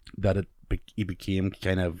that he became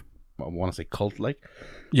kind of, I want to say, cult-like.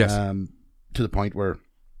 Yes. To the point where,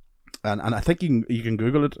 and I think you can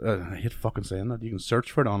Google it. I hate fucking saying that. You can search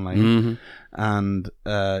for it online, and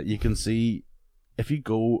you can see, if you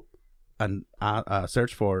go and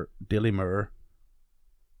search for Daily Mirror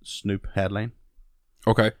Snoop headline.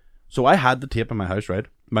 Okay. So I had the tape in my house, right?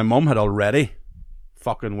 My mum had already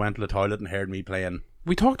fucking went to the toilet and heard me playing.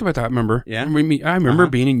 We talked about that, remember? Yeah. I remember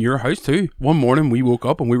being in your house too. One morning we woke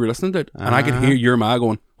up and we were listening to it, and I could hear your ma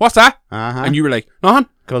going, "What's that?" And you were like, "Nothing."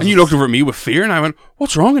 And you looked over at me with fear, and I went,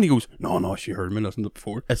 "What's wrong?" And he goes, "No, she heard me listen to it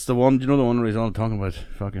before." It's the one. Do you know the one where he's all talking about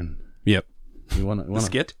fucking? Yep. You want the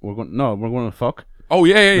skit? We're going to fuck. Oh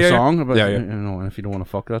yeah. The song about yeah. You know, and if you don't want to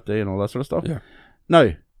fuck that day and all that sort of stuff. Yeah.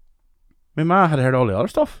 Now, my ma had heard all the other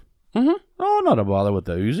stuff. Oh, not a bother with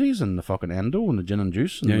the Uzis and the fucking Endo and the gin and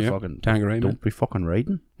juice and the fucking Tangerine. Don't be fucking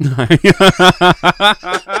riding. That's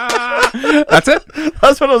it.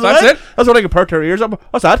 That's what I was. That's it. That's what I could perk her ears up.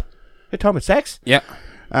 What's that? Hey, Tom, it's sex. Yeah.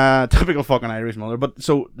 Typical fucking Irish mother. But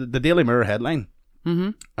so the Daily Mirror headline,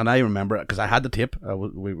 and I remember it because I had the tape.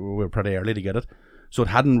 We were pretty early to get it, so it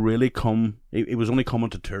hadn't really come. It was only coming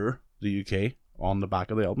to tour the UK on the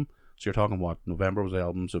back of the album. So you're talking what? November was the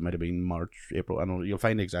album, so it might have been March, April. I don't know. You'll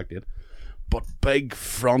find the exact date. But big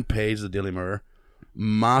front page of the Daily Mirror,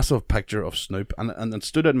 massive picture of Snoop, and it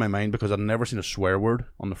stood out in my mind because I'd never seen a swear word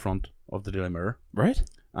on the front of the Daily Mirror. Right.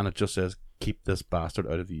 And it just says, "Keep this bastard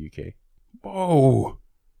out of the UK." Whoa.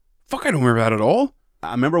 Fuck, I don't remember that at all.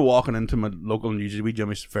 I remember walking into my local wee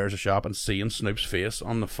Jimmy Ferris shop and seeing Snoop's face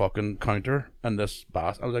on the fucking counter and this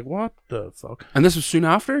bastard. I was like, what the fuck? And this was soon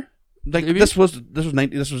after? Like maybe? This was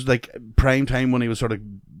like prime time when he was sort of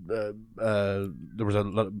there was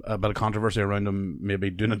a bit of controversy around him maybe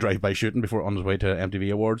doing a drive-by shooting before on his way to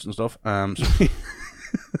MTV Awards and stuff.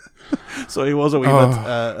 So he was a wee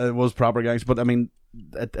bit it was proper gangs, but I mean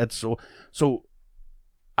it's so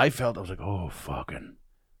I felt, I was like, oh fucking,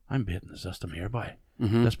 I'm baiting the system here, boy.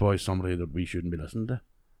 This boy's somebody that we shouldn't be listening to.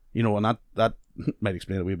 You know, and that might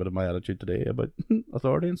explain a wee bit of my attitude today about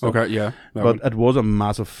authority and stuff. Okay, yeah. But it was a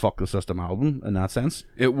massive fuck the system album in that sense.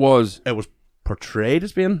 It was portrayed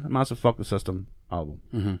as being a massive fuck the system album.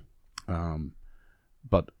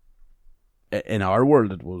 But in our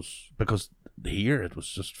world it was, because here it was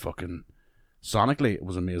just fucking, sonically it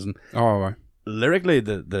was amazing. Oh, right. Lyrically,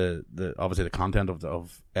 the obviously the content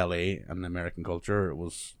of LA and the American culture, it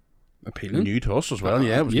was appealing, new to us as well.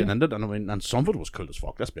 Yeah, it was getting into it, and I mean, and some of it was cool as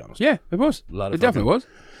fuck. Let's be honest. Yeah, it was. It definitely was.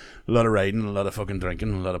 A lot of riding, a lot of fucking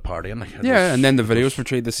drinking, a lot of partying. Like, and then the videos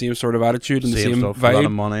portrayed the same sort of attitude and the same stuff, vibe. A lot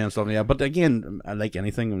of money and stuff. Yeah, but again, like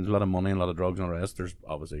anything, there's a lot of money and a lot of drugs and the rest. There's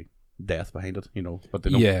obviously death behind it, but they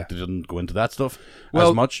didn't go into that stuff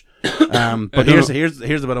as much. But here's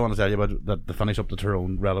the bit I want to tell you about that to finish up the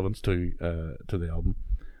Tyrone relevance to the album.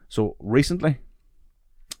 So recently,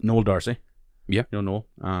 Noel Darcy, Noel,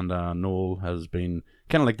 and Noel has been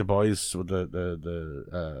kind of like the boys with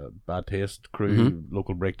the Bad Taste crew,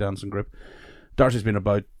 local breakdancing group. Darcy's been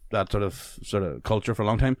about that sort of culture for a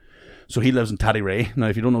long time. So he lives in Taddyray. Now,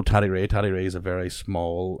 if you don't know Taddyray is a very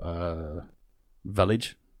small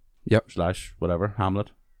village. / whatever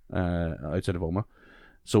hamlet outside of Omagh.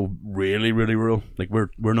 So really, really rural. Like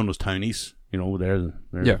we're known as townies. They're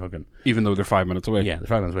fucking. Even though they're 5 minutes away. Yeah, they're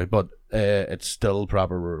 5 minutes away, but it's still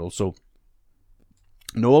proper rural. So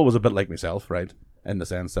Noel was a bit like myself, right? In the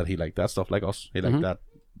sense that he liked that stuff like us. He liked that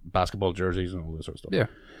basketball jerseys and all this sort of stuff. Yeah.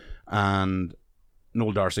 And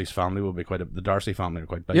Noel Darcy's family will be the Darcy family are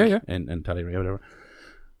quite big in Taddyray or whatever.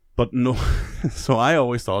 But no, so I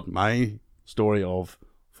always thought my story of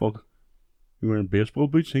fuck, you're wearing baseball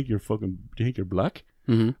boots, do you think you're black?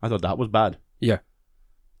 I thought that was bad. Yeah.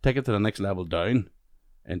 Take it to the next level down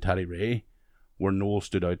in Taddyray, where Noel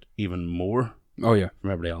stood out even more. Oh yeah.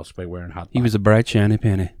 From everybody else by wearing hats. He was a bright shiny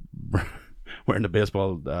penny. Wearing the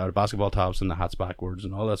basketball tops and the hats backwards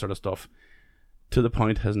and all that sort of stuff. To the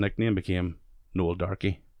point his nickname became Noel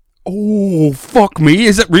Darky. Oh, fuck me.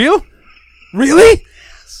 Is it real? Really?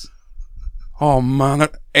 Yes. Oh, man.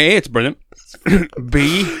 A, it's brilliant.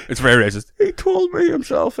 B, it's very racist. He told me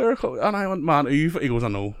himself there, and I went, man, he goes, I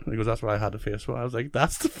know. He goes, that's what I had to face. So I was like,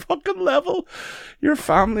 that's the fucking level. Your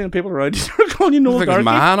family and people around you are calling you Noel Darky.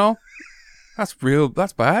 Man, that's real.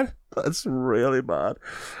 That's bad. That's really bad.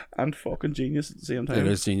 And fucking genius at the same time. It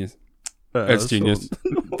is genius. It's genius.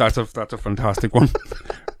 That's a fantastic one.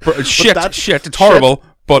 Shit, it's horrible,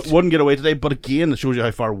 but wouldn't get away today. But again, it shows you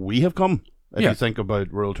how far we have come. If you think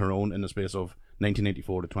about rural Tyrone in the space of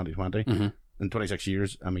 1984 to 2020, in 26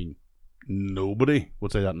 years, I mean, nobody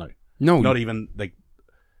would say that now. No, not even the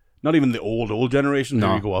old generation.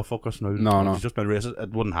 No, you go, oh fuck us now. No, it's just been racist.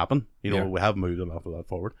 It wouldn't happen. We have moved a lot of that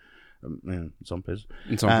forward. In some places.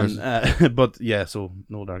 But yeah, so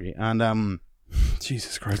Noel Darky and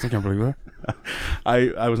Jesus Christ, I can't believe that.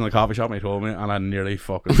 I was in a coffee shop and he told me, and I nearly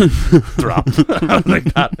fucking dropped. I was like,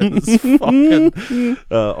 that is fucking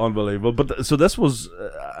unbelievable. But so this was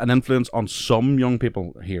an influence on some young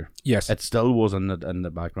people here. Yes, it still was in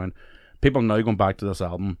the background. People now going back to this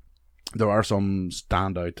album, there are some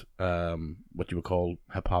standout, what you would call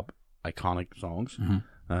hip hop iconic songs.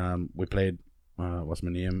 We played. What's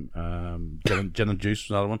my name? Gin and Juice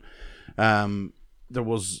was another one. There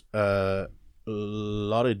was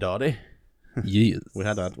Lottie Dottie. Yes. We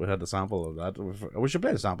had the sample of that. We should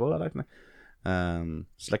play the sample of that actually.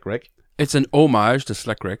 Slick Rick. It's an homage to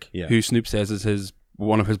Slick Rick, yeah, who Snoop says is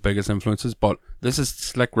one of his biggest influences. But this is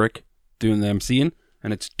Slick Rick doing the MCing,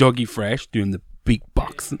 and it's Dougie Fresh doing the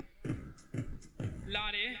beatboxing.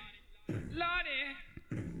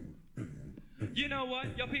 You know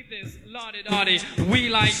what? Yo, peep this. Lottie Dottie. We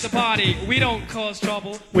like to party. We don't cause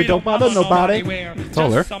trouble. We don't bother nobody. We're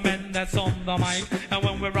just some men that's on the mic. And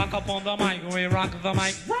when we rock up on the mic, we rock the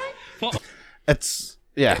mic. Right? It's,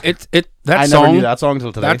 yeah. That song, never knew that song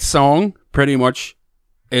until today. That song pretty much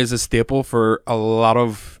is a staple for a lot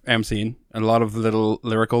of MCing. A lot of little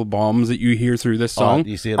lyrical bombs that you hear through this song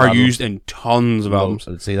are used in tons of albums.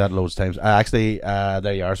 I see that loads of times. I actually,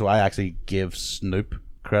 there you are. So I actually give Snoop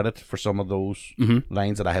credit for some of those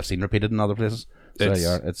lines that I have seen repeated in other places. So there you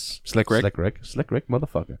are. It's Slick Rick,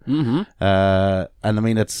 motherfucker. And I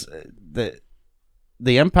mean, it's the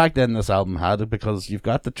impact in this album had it because you've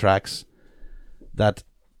got the tracks that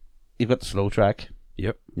you've got the slow track.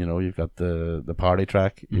 Yep. You've got the party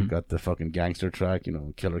track. You've got the fucking gangster track.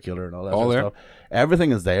 Killer and all that sort of stuff.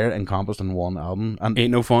 Everything is there encompassed in one album. And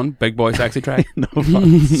Ain't No Fun, Big Boy Sexy track. No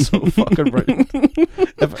fun. So fucking brilliant.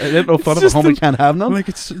 If it ain't no fun, if a homie can't have none. Like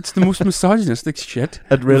it's the most misogynistic shit.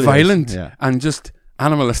 It really violent is. Yeah. And just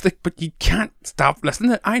animalistic, but you can't stop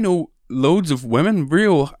listening to it. I know loads of women,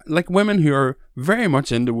 women who are very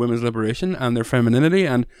much into women's liberation and their femininity,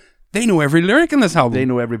 and they know every lyric in this album. They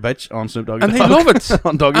know every bitch on Snoop Doggy and Dogg. They love it.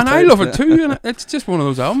 On Doggy and Type. I love it too. And it's just one of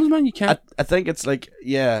those albums, man. You can't. I think it's like,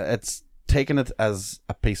 it's taking it as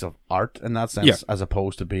a piece of art in that sense, as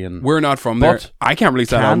opposed to being. We're not from there. I can't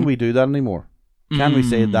release that album. Can we do that anymore? Can we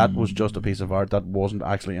say that was just a piece of art that wasn't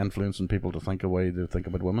actually influencing people to think a way they think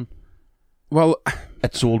about women? Well,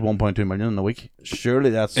 it sold 1.2 million in a week. Surely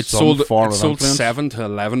that's some form of influence. 7 to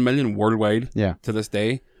 11 million worldwide. Yeah. To this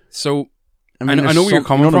day. So I mean, I know where you're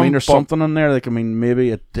coming from. I mean, there's something in there. Like, I mean, maybe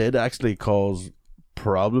it did actually cause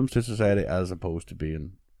problems to society as opposed to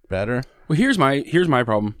being better. Well, here's my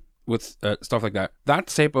problem with stuff like that. That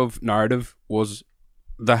type of narrative was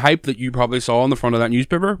the hype that you probably saw on the front of that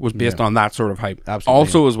newspaper was based on that sort of hype. Absolutely.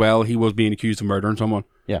 Also, as well, he was being accused of murdering someone.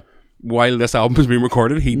 Yeah. While this album was being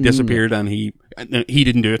recorded, he disappeared and he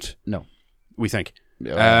didn't do it. No, we think.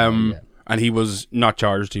 Yeah. And he was not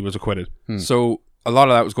charged. He was acquitted. So a lot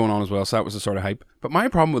of that was going on as well. So that was the sort of hype. But my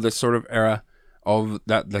problem with this sort of era of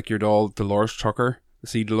that, like your doll Dolores Tucker,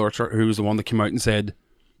 Dolores Tucker, who was the one that came out and said,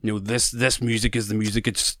 you know, this music is the music.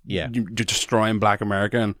 It's you're destroying Black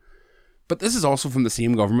America. But this is also from the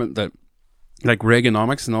same government that, like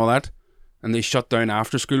Reaganomics and all that, and they shut down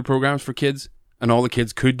after school programs for kids, and all the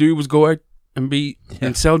kids could do was go out and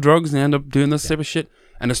and sell drugs and end up doing this type of shit,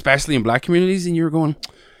 and especially in black communities. And you're going,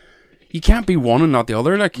 you can't be one and not the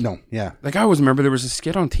other. Like, no, yeah. Like, I always remember there was a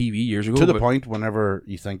skit on TV years ago. To the point, whenever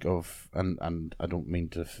you think of, and I don't mean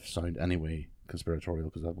to sound any way conspiratorial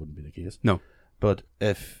because that wouldn't be the case. No. But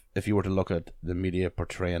if you were to look at the media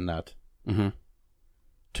portraying that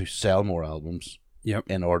to sell more albums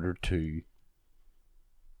in order to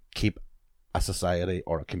keep a society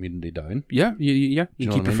or a community down. Yeah. You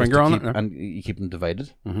keep your finger on it. And you keep them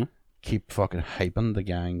divided. Keep fucking hyping the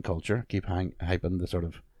gang culture. Keep hyping the sort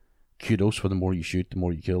of kudos for the more you shoot, the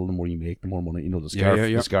more you kill, the more you make, the more money. You know,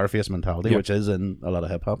 the Scarface mentality, which is in a lot of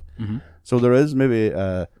hip hop. So there is maybe,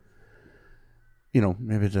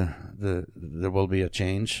 maybe there will be a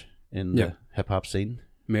change in the hip hop scene.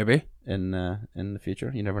 Maybe in the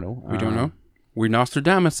future. You never know. We don't know. We're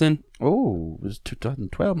Nostradamusin. Oh, it was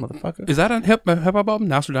 2012, motherfucker. Is that a hip hop album,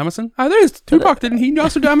 Nostradamusin? Oh, there is. Tupac, didn't he?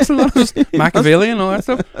 Nostradamusin, Machiavelli and all that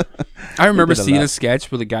stuff. I remember seeing a sketch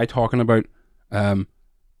with a guy talking about gun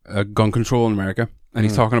control in America, and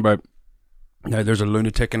he's talking about there's a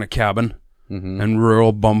lunatic in a cabin in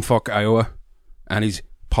rural bumfuck Iowa, and he's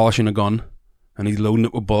polishing a gun, and he's loading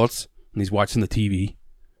it with bullets, and he's watching the TV.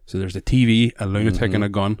 So there's a TV, a lunatic, and a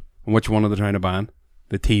gun. And which one are they trying to ban?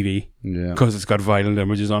 The TV. Yeah. Because it's got violent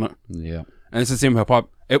images on it. Yeah. And it's the same hip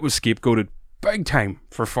hop. It was scapegoated big time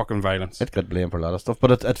for fucking violence. It got blamed for a lot of stuff,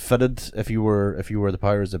 but it fitted. If you were the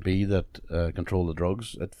powers that be that control the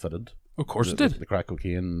drugs, it fitted. Of course it did. The crack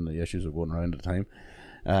cocaine, the issues that were going around at the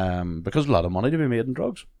time, because a lot of money to be made in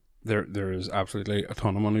drugs. There is absolutely a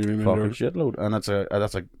ton of money to be made in drugs. Shitload, and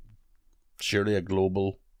that's surely a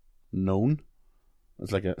global known.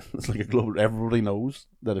 It's like a global. Everybody knows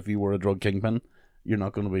that if you were a drug kingpin, you're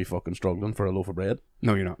not going to be fucking struggling for a loaf of bread.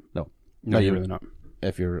 No, you're not. No, you're really not.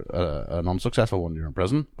 If you're an unsuccessful one, you're in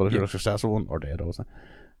prison. But if you're a successful one, or dead, obviously,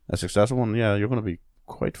 a successful one, yeah, you're going to be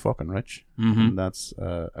quite fucking rich. And that's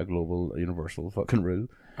a global, universal fucking rule.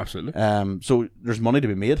 Absolutely. So there's money to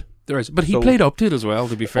be made. There is, but he played up to it as well.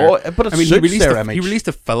 To be fair, but he released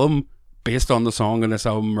a film based on the song in this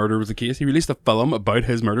album, "Murder Was the Case." He released a film about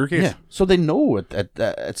his murder case. Yeah, so they know it.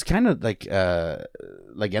 It's kind of like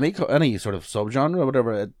any sort of subgenre or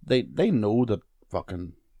whatever. They know that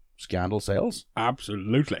fucking scandal sells.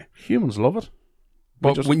 Absolutely, humans love it.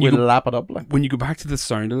 But when you lap it up, when you go back to the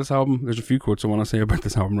sound of this album, there's a few quotes I want to say about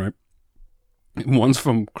this album. Right, one's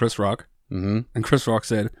from Chris Rock, and Chris Rock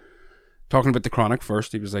said, talking about The Chronic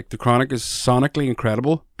first, he was like, "The Chronic is sonically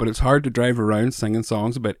incredible, but it's hard to drive around singing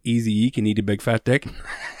songs about Eazy-E can eat a big fat dick."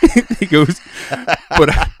 He goes,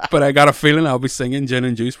 but I got a feeling I'll be singing Gin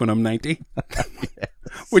and Juice when I'm 90.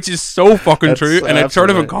 Which is so fucking true, and it sort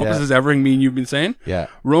of encompasses everything me and you've been saying. Yeah.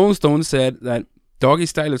 Rolling Stone said that Doggy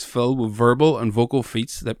Style is filled with verbal and vocal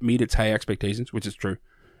feats that meet its high expectations, which is true.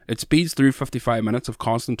 It speeds through 55 minutes of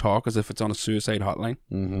constant talk as if it's on a suicide hotline.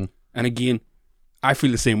 And again, I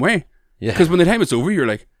feel the same way. Yeah. Because when the time is over, you're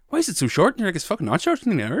like, why is it so short? And you're like, it's fucking not short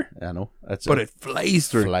any hour. I know. But it flies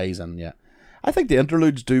through. Flies in, yeah. I think the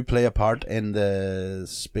interludes do play a part in the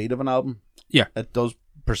speed of an album. Yeah. It does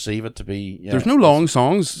perceive it to be. Yeah, there's no long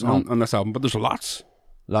songs on this album, but there's lots.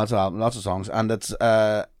 Lots of songs. And it's,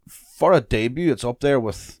 for a debut, it's up there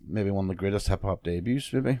with maybe one of the greatest hip hop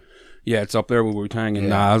debuts, maybe. Yeah, it's up there with Wu-Tang and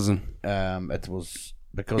Nas. And it was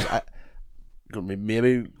because going to be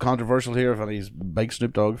maybe controversial here if any big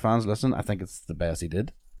Snoop Dogg fans listen. I think it's the best he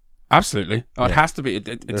did. Absolutely. It has to be.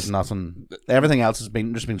 There's nothing. Everything else has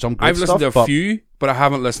been. There's been some great stuff. I've listened to a few, but I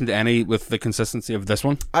haven't listened to any with the consistency of this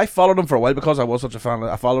one. I followed him for a while because I was such a fan.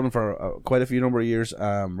 I followed him for quite a few number of years,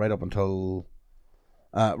 right up until,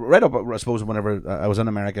 I suppose, whenever I was in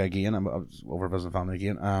America again. I was over visiting family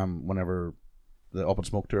again. Whenever the Up in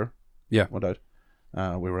Smoke tour, went out.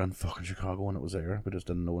 We were in fucking Chicago when it was there. We just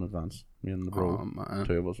didn't know in advance. Me and the bro,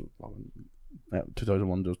 two of us.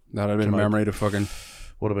 2001 just that had been a memory to fucking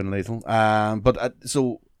would have been lethal. But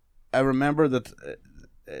so I remember that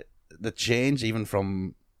the change even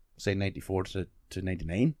from say 94 to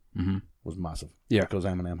 99 was massive. Yeah, because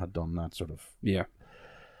Eminem had done that sort of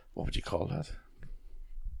what would you call that?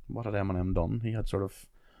 What had Eminem done? He had sort of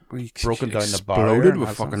broken down the barrier. Exploded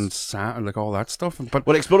with fucking sound, like all that stuff. But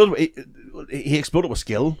he exploded with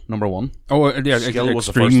skill, number one. Oh yeah, skill was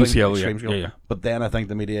the first thing. Extreme skill. Yeah. But then I think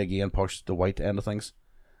the media again pushed the white end of things.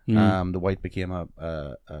 The white became a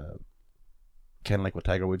kind of like what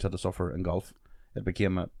Tiger Woods had to suffer in golf. It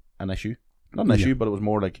became an issue, not an issue, but it was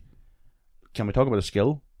more like, can we talk about a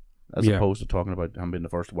skill as opposed to talking about him being the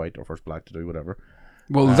first white or first black to do whatever.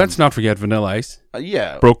 Well, let's not forget Vanilla Ice.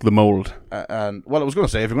 Yeah. Broke the mold. And, well, I was going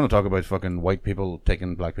to say, if you're going to talk about fucking white people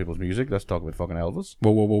taking black people's music, let's talk about fucking Elvis.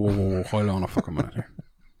 Whoa. Hold on a fucking minute here.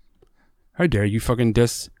 How dare you fucking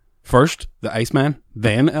diss first the Iceman,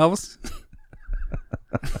 then Elvis?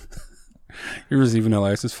 You were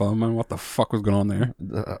Vanilla Ice's film, man. What the fuck was going on there?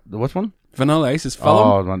 The what one? Vanilla Ice's film.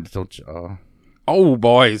 Oh, man, don't you... Oh,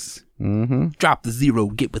 boys. Mm-hmm. Drop the zero,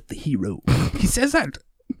 get with the hero. He says that.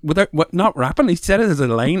 Without not rapping, he said it as a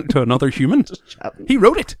line to another human. He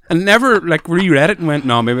wrote it and never like reread it and went,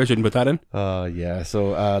 "No, maybe I shouldn't put that in." Yeah.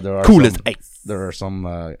 So there are cool as ice. There are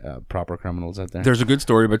some proper criminals out there. There's a good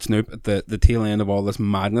story about Snoop at the tail end of all this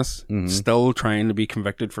madness, still trying to be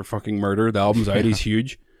convicted for fucking murder. The album's out; he's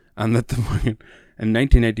huge, and that in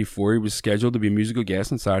 1994 he was scheduled to be a musical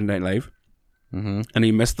guest on Saturday Night Live. And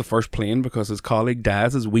he missed the first plane because his colleague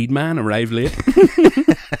Daz, his weed man, arrived late.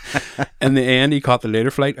 In the end, he caught the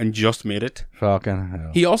later flight and just made it. Fucking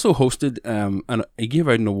hell. He also hosted, he gave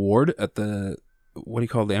out an award at the, what do you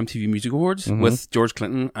call the MTV Music Awards with George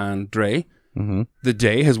Clinton and Dre. The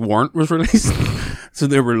day his warrant was released. So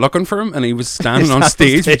they were looking for him and he was standing on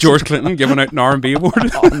stage with George Clinton giving out an R&B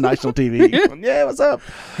award. On national TV. Yeah, what's up?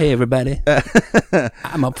 Hey, everybody.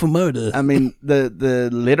 I'm up for murder. I mean, the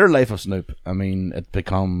later life of Snoop, I mean, it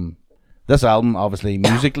become... This album, obviously,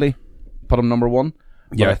 musically, put him number one.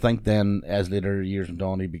 But I think then, as later years went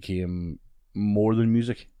on, he became more than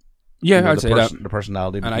music. Yeah, you know, I'd say that. The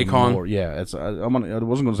personality. An icon. More, yeah, it's. I wasn't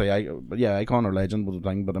going to say, but yeah, icon or legend was the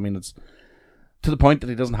thing. But I mean, it's to the point that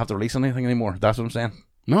he doesn't have to release anything anymore. That's what I'm saying.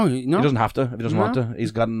 No. He doesn't have to. If he doesn't want to,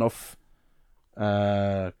 he's got enough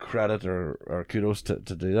credit or kudos to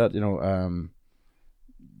do that. You know,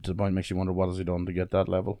 to the point makes you wonder what has he done to get that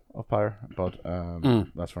level of power. But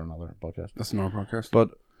that's for another podcast. That's another podcast. But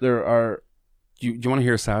there are. Do you want to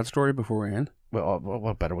hear a sad story before we end? Well,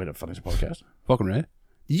 what better way to finish a podcast? Fucking right.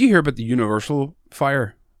 Did you hear about the Universal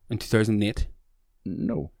fire in 2008?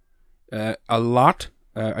 No. A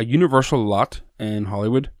Universal lot in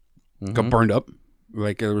Hollywood got burned up.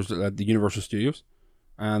 Like there was the Universal Studios,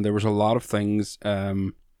 and there was a lot of things.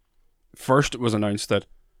 First, it was announced that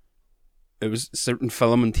it was certain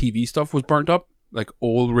film and TV stuff was burnt up, like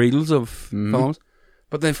old reels of films.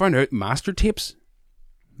 But they found out master tapes.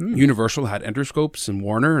 Universal had Interscopes and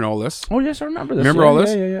Warner and all this. Oh yes, I remember this. Remember all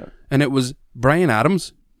this? Yeah. And it was Bryan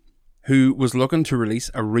Adams who was looking to release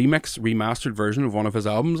a remastered version of one of his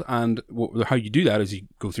albums. And how you do that is you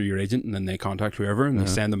go through your agent and then they contact whoever and they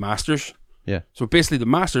send the masters. Yeah. So basically the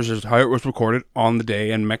masters is how it was recorded on the day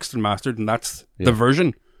and mixed and mastered, and that's the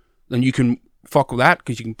version. Then you can fuck with that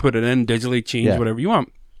because you can put it in digitally, change whatever you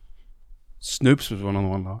want. Snoop's was one on the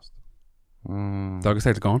one lost. Doggy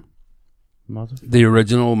Style's gone. The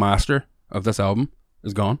original master of this album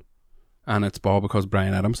is gone, and it's all because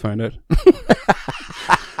Bryan Adams found out.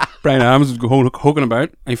 Bryan Adams was hooking about.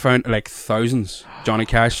 He found like thousands Johnny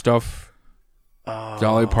Cash stuff,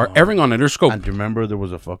 Dolly Parton, everything on Interscope. And do you remember there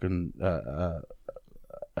was a fucking a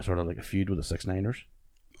sort of like a feud with the 6ix9ers?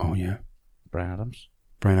 Oh yeah, Bryan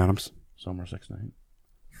Adams, Summer 6ix9ine.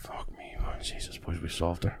 Fuck me, man. Jesus, boys, we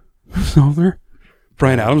solved her.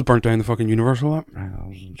 Bryan Adams burnt down the fucking Universal app. Bryan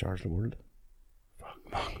Adams was in charge of the world.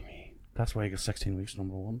 Fuck me. That's why he got 16 weeks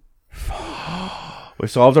number one. We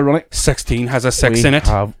solved it, Ronnie. 16 has a 6 in it.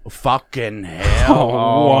 Fucking hell.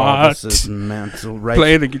 Oh, what? This is mental. Right.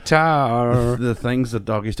 Play the guitar. The things that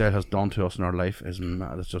Doggy Style has done to us in our life is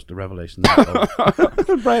mad. It's just a revelation.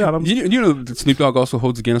 Bryan Adams. You know that Snoop Dogg also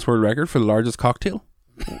holds the Guinness World Record for the largest cocktail?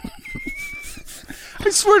 I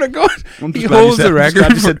swear to God, he holds the record.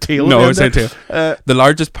 No, I said tail. The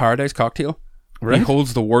largest Paradise cocktail. Right? He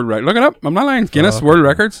holds the world record. Look it up. I'm not lying. Guinness World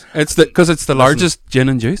Records. It's because it's the largest gin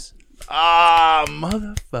and juice. Ah,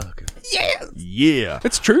 motherfucker. Yeah.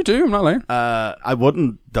 It's true too. I'm not lying. I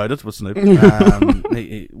wouldn't doubt it with Snoop.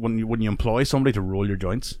 When you employ somebody to roll your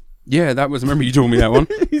joints, Yeah, that was. Remember you told me that one.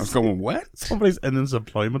 I was going, what? Somebody's in his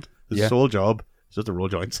employment. His sole job is just to roll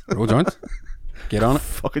joints. Roll joints. Get on it.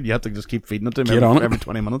 Fucking, you have to just keep feeding it to him every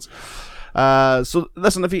 20 minutes. So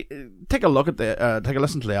listen, if you take a look at take a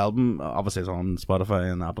listen to the album, obviously it's on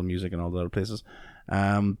Spotify and Apple Music and all the other places.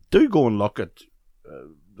 Do go and look at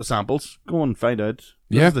the samples. Go and find out.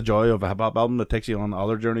 This is the joy of a hip hop album that takes you on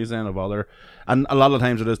other journeys then of other, and a lot of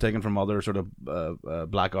times it is taken from other sort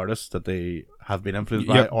of black artists that they have been influenced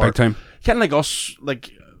by, or big time. Kind of like us,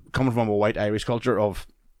 like coming from a white Irish culture of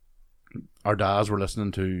our dads were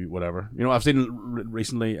listening to whatever. You know, I've seen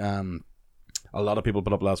recently a lot of people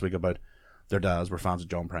put up last week about their dads were fans of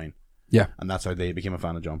John Prine. Yeah, and that's how they became a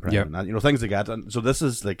fan of John Prine. Yeah, and you know, things like that. And so this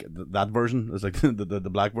is like that version is like the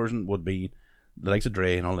black version would be the likes of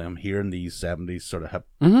Dre and all them hearing these 70s sort of hip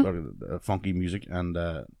funky music, and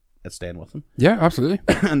it's staying with them. Yeah, absolutely.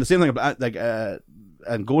 And the same thing about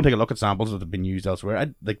and go and take a look at samples that have been used elsewhere.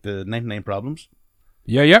 I like the 99 Problems.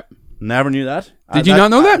 Yeah. Never knew that. Did you not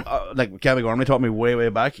know that? Like Kevin Gormley taught me way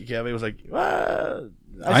back. Kevin was like,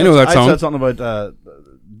 I know that song. I said something about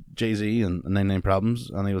Jay-Z and 99 Problems,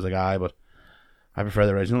 and he was like, but I prefer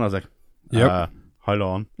the original. I was like, how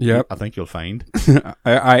long? Yep. I think you'll find.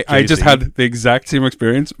 I just had the exact same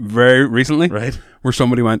experience very recently, right? Where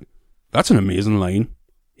somebody went, "That's an amazing line."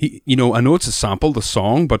 He, you know, I know it's a sample, the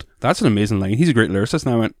song, but that's an amazing line. He's a great lyricist.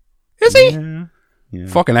 And I went, "Is he?" Yeah.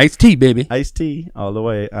 Fucking Ice-T, baby. Ice-T all the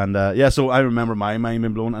way. And so I remember my mind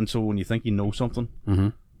being blown. And so when you think you know something,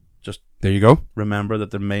 just there you go. Remember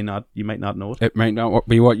that you might not know it. It might not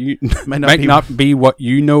be what you might not be what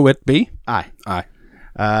you know it be. Aye.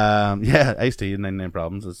 Ice-T and 99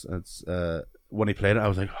 Problems. It's when he played it, I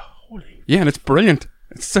was like, holy. Yeah, and it's brilliant.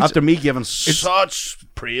 It's after me giving such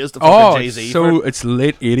praise to fucking Jay-Z. So it's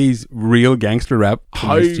late 80s real gangster rap.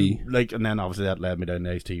 How, like, and then obviously that led me down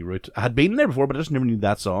the Ice-T route. I had been there before, but I just never knew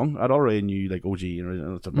that song. I'd already knew like OG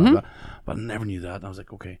and stuff like that, but I never knew that. And I was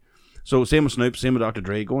like, okay. So same with Snoop, same with Dr.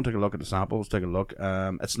 Dre. Go and take a look at the samples. Take a look.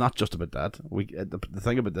 It's not just about that. The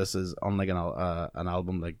thing about this is, unlike an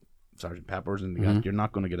album like Sgt. Pepper's, and you're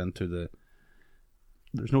not going to get into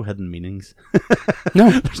there's no hidden meanings. No,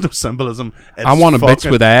 there's no symbolism. I want a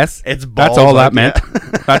bitch with ass. It's that's all that meant.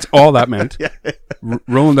 That's all that meant.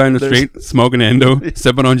 Rolling down the street, smoking endo,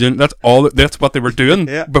 sipping on gin. That's all. That's what they were doing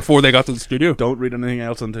before they got to the studio. Don't read anything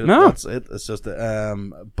else into it. No, that's it. It's just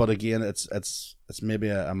but again, it's maybe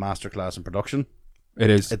a masterclass in production. It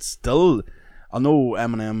is. It's still. I know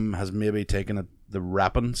Eminem has maybe taken the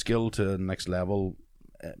rapping skill to the next level.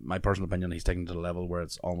 My personal opinion, he's taken it to the level where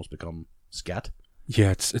it's almost become scat.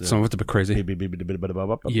 Yeah, it's some of it's a bit crazy. Yeah,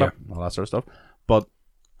 all that sort of stuff. But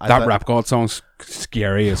that Rap God song's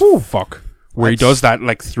scary as fuck. Where he does that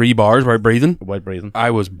like 3 bars while breathing.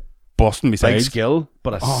 I was busting beside. Big skill,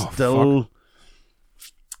 but I still. Fuck.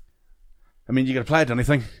 I mean, you can apply it to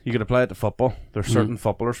anything. You can apply it to football. There's certain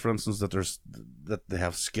footballers, for instance, that they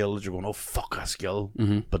have skill that you're going, oh fuck, that skill.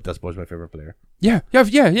 But this boy's my favorite player. Yeah.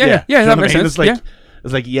 That makes sense.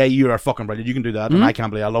 It's like, you are fucking brilliant. You can do that, and I can't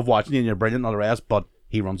believe I love watching you, and you're brilliant and all the rest. But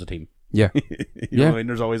he runs a team. Yeah, you know what I mean?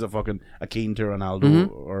 There's always a Keane to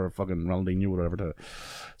Ronaldo or a fucking Ronaldinho, whatever. To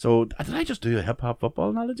so did I just do a hip hop football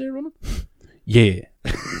analogy, Ronan? Yeah,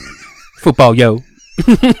 football, yo,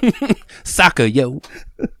 soccer, yo.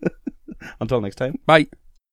 Until next time, bye.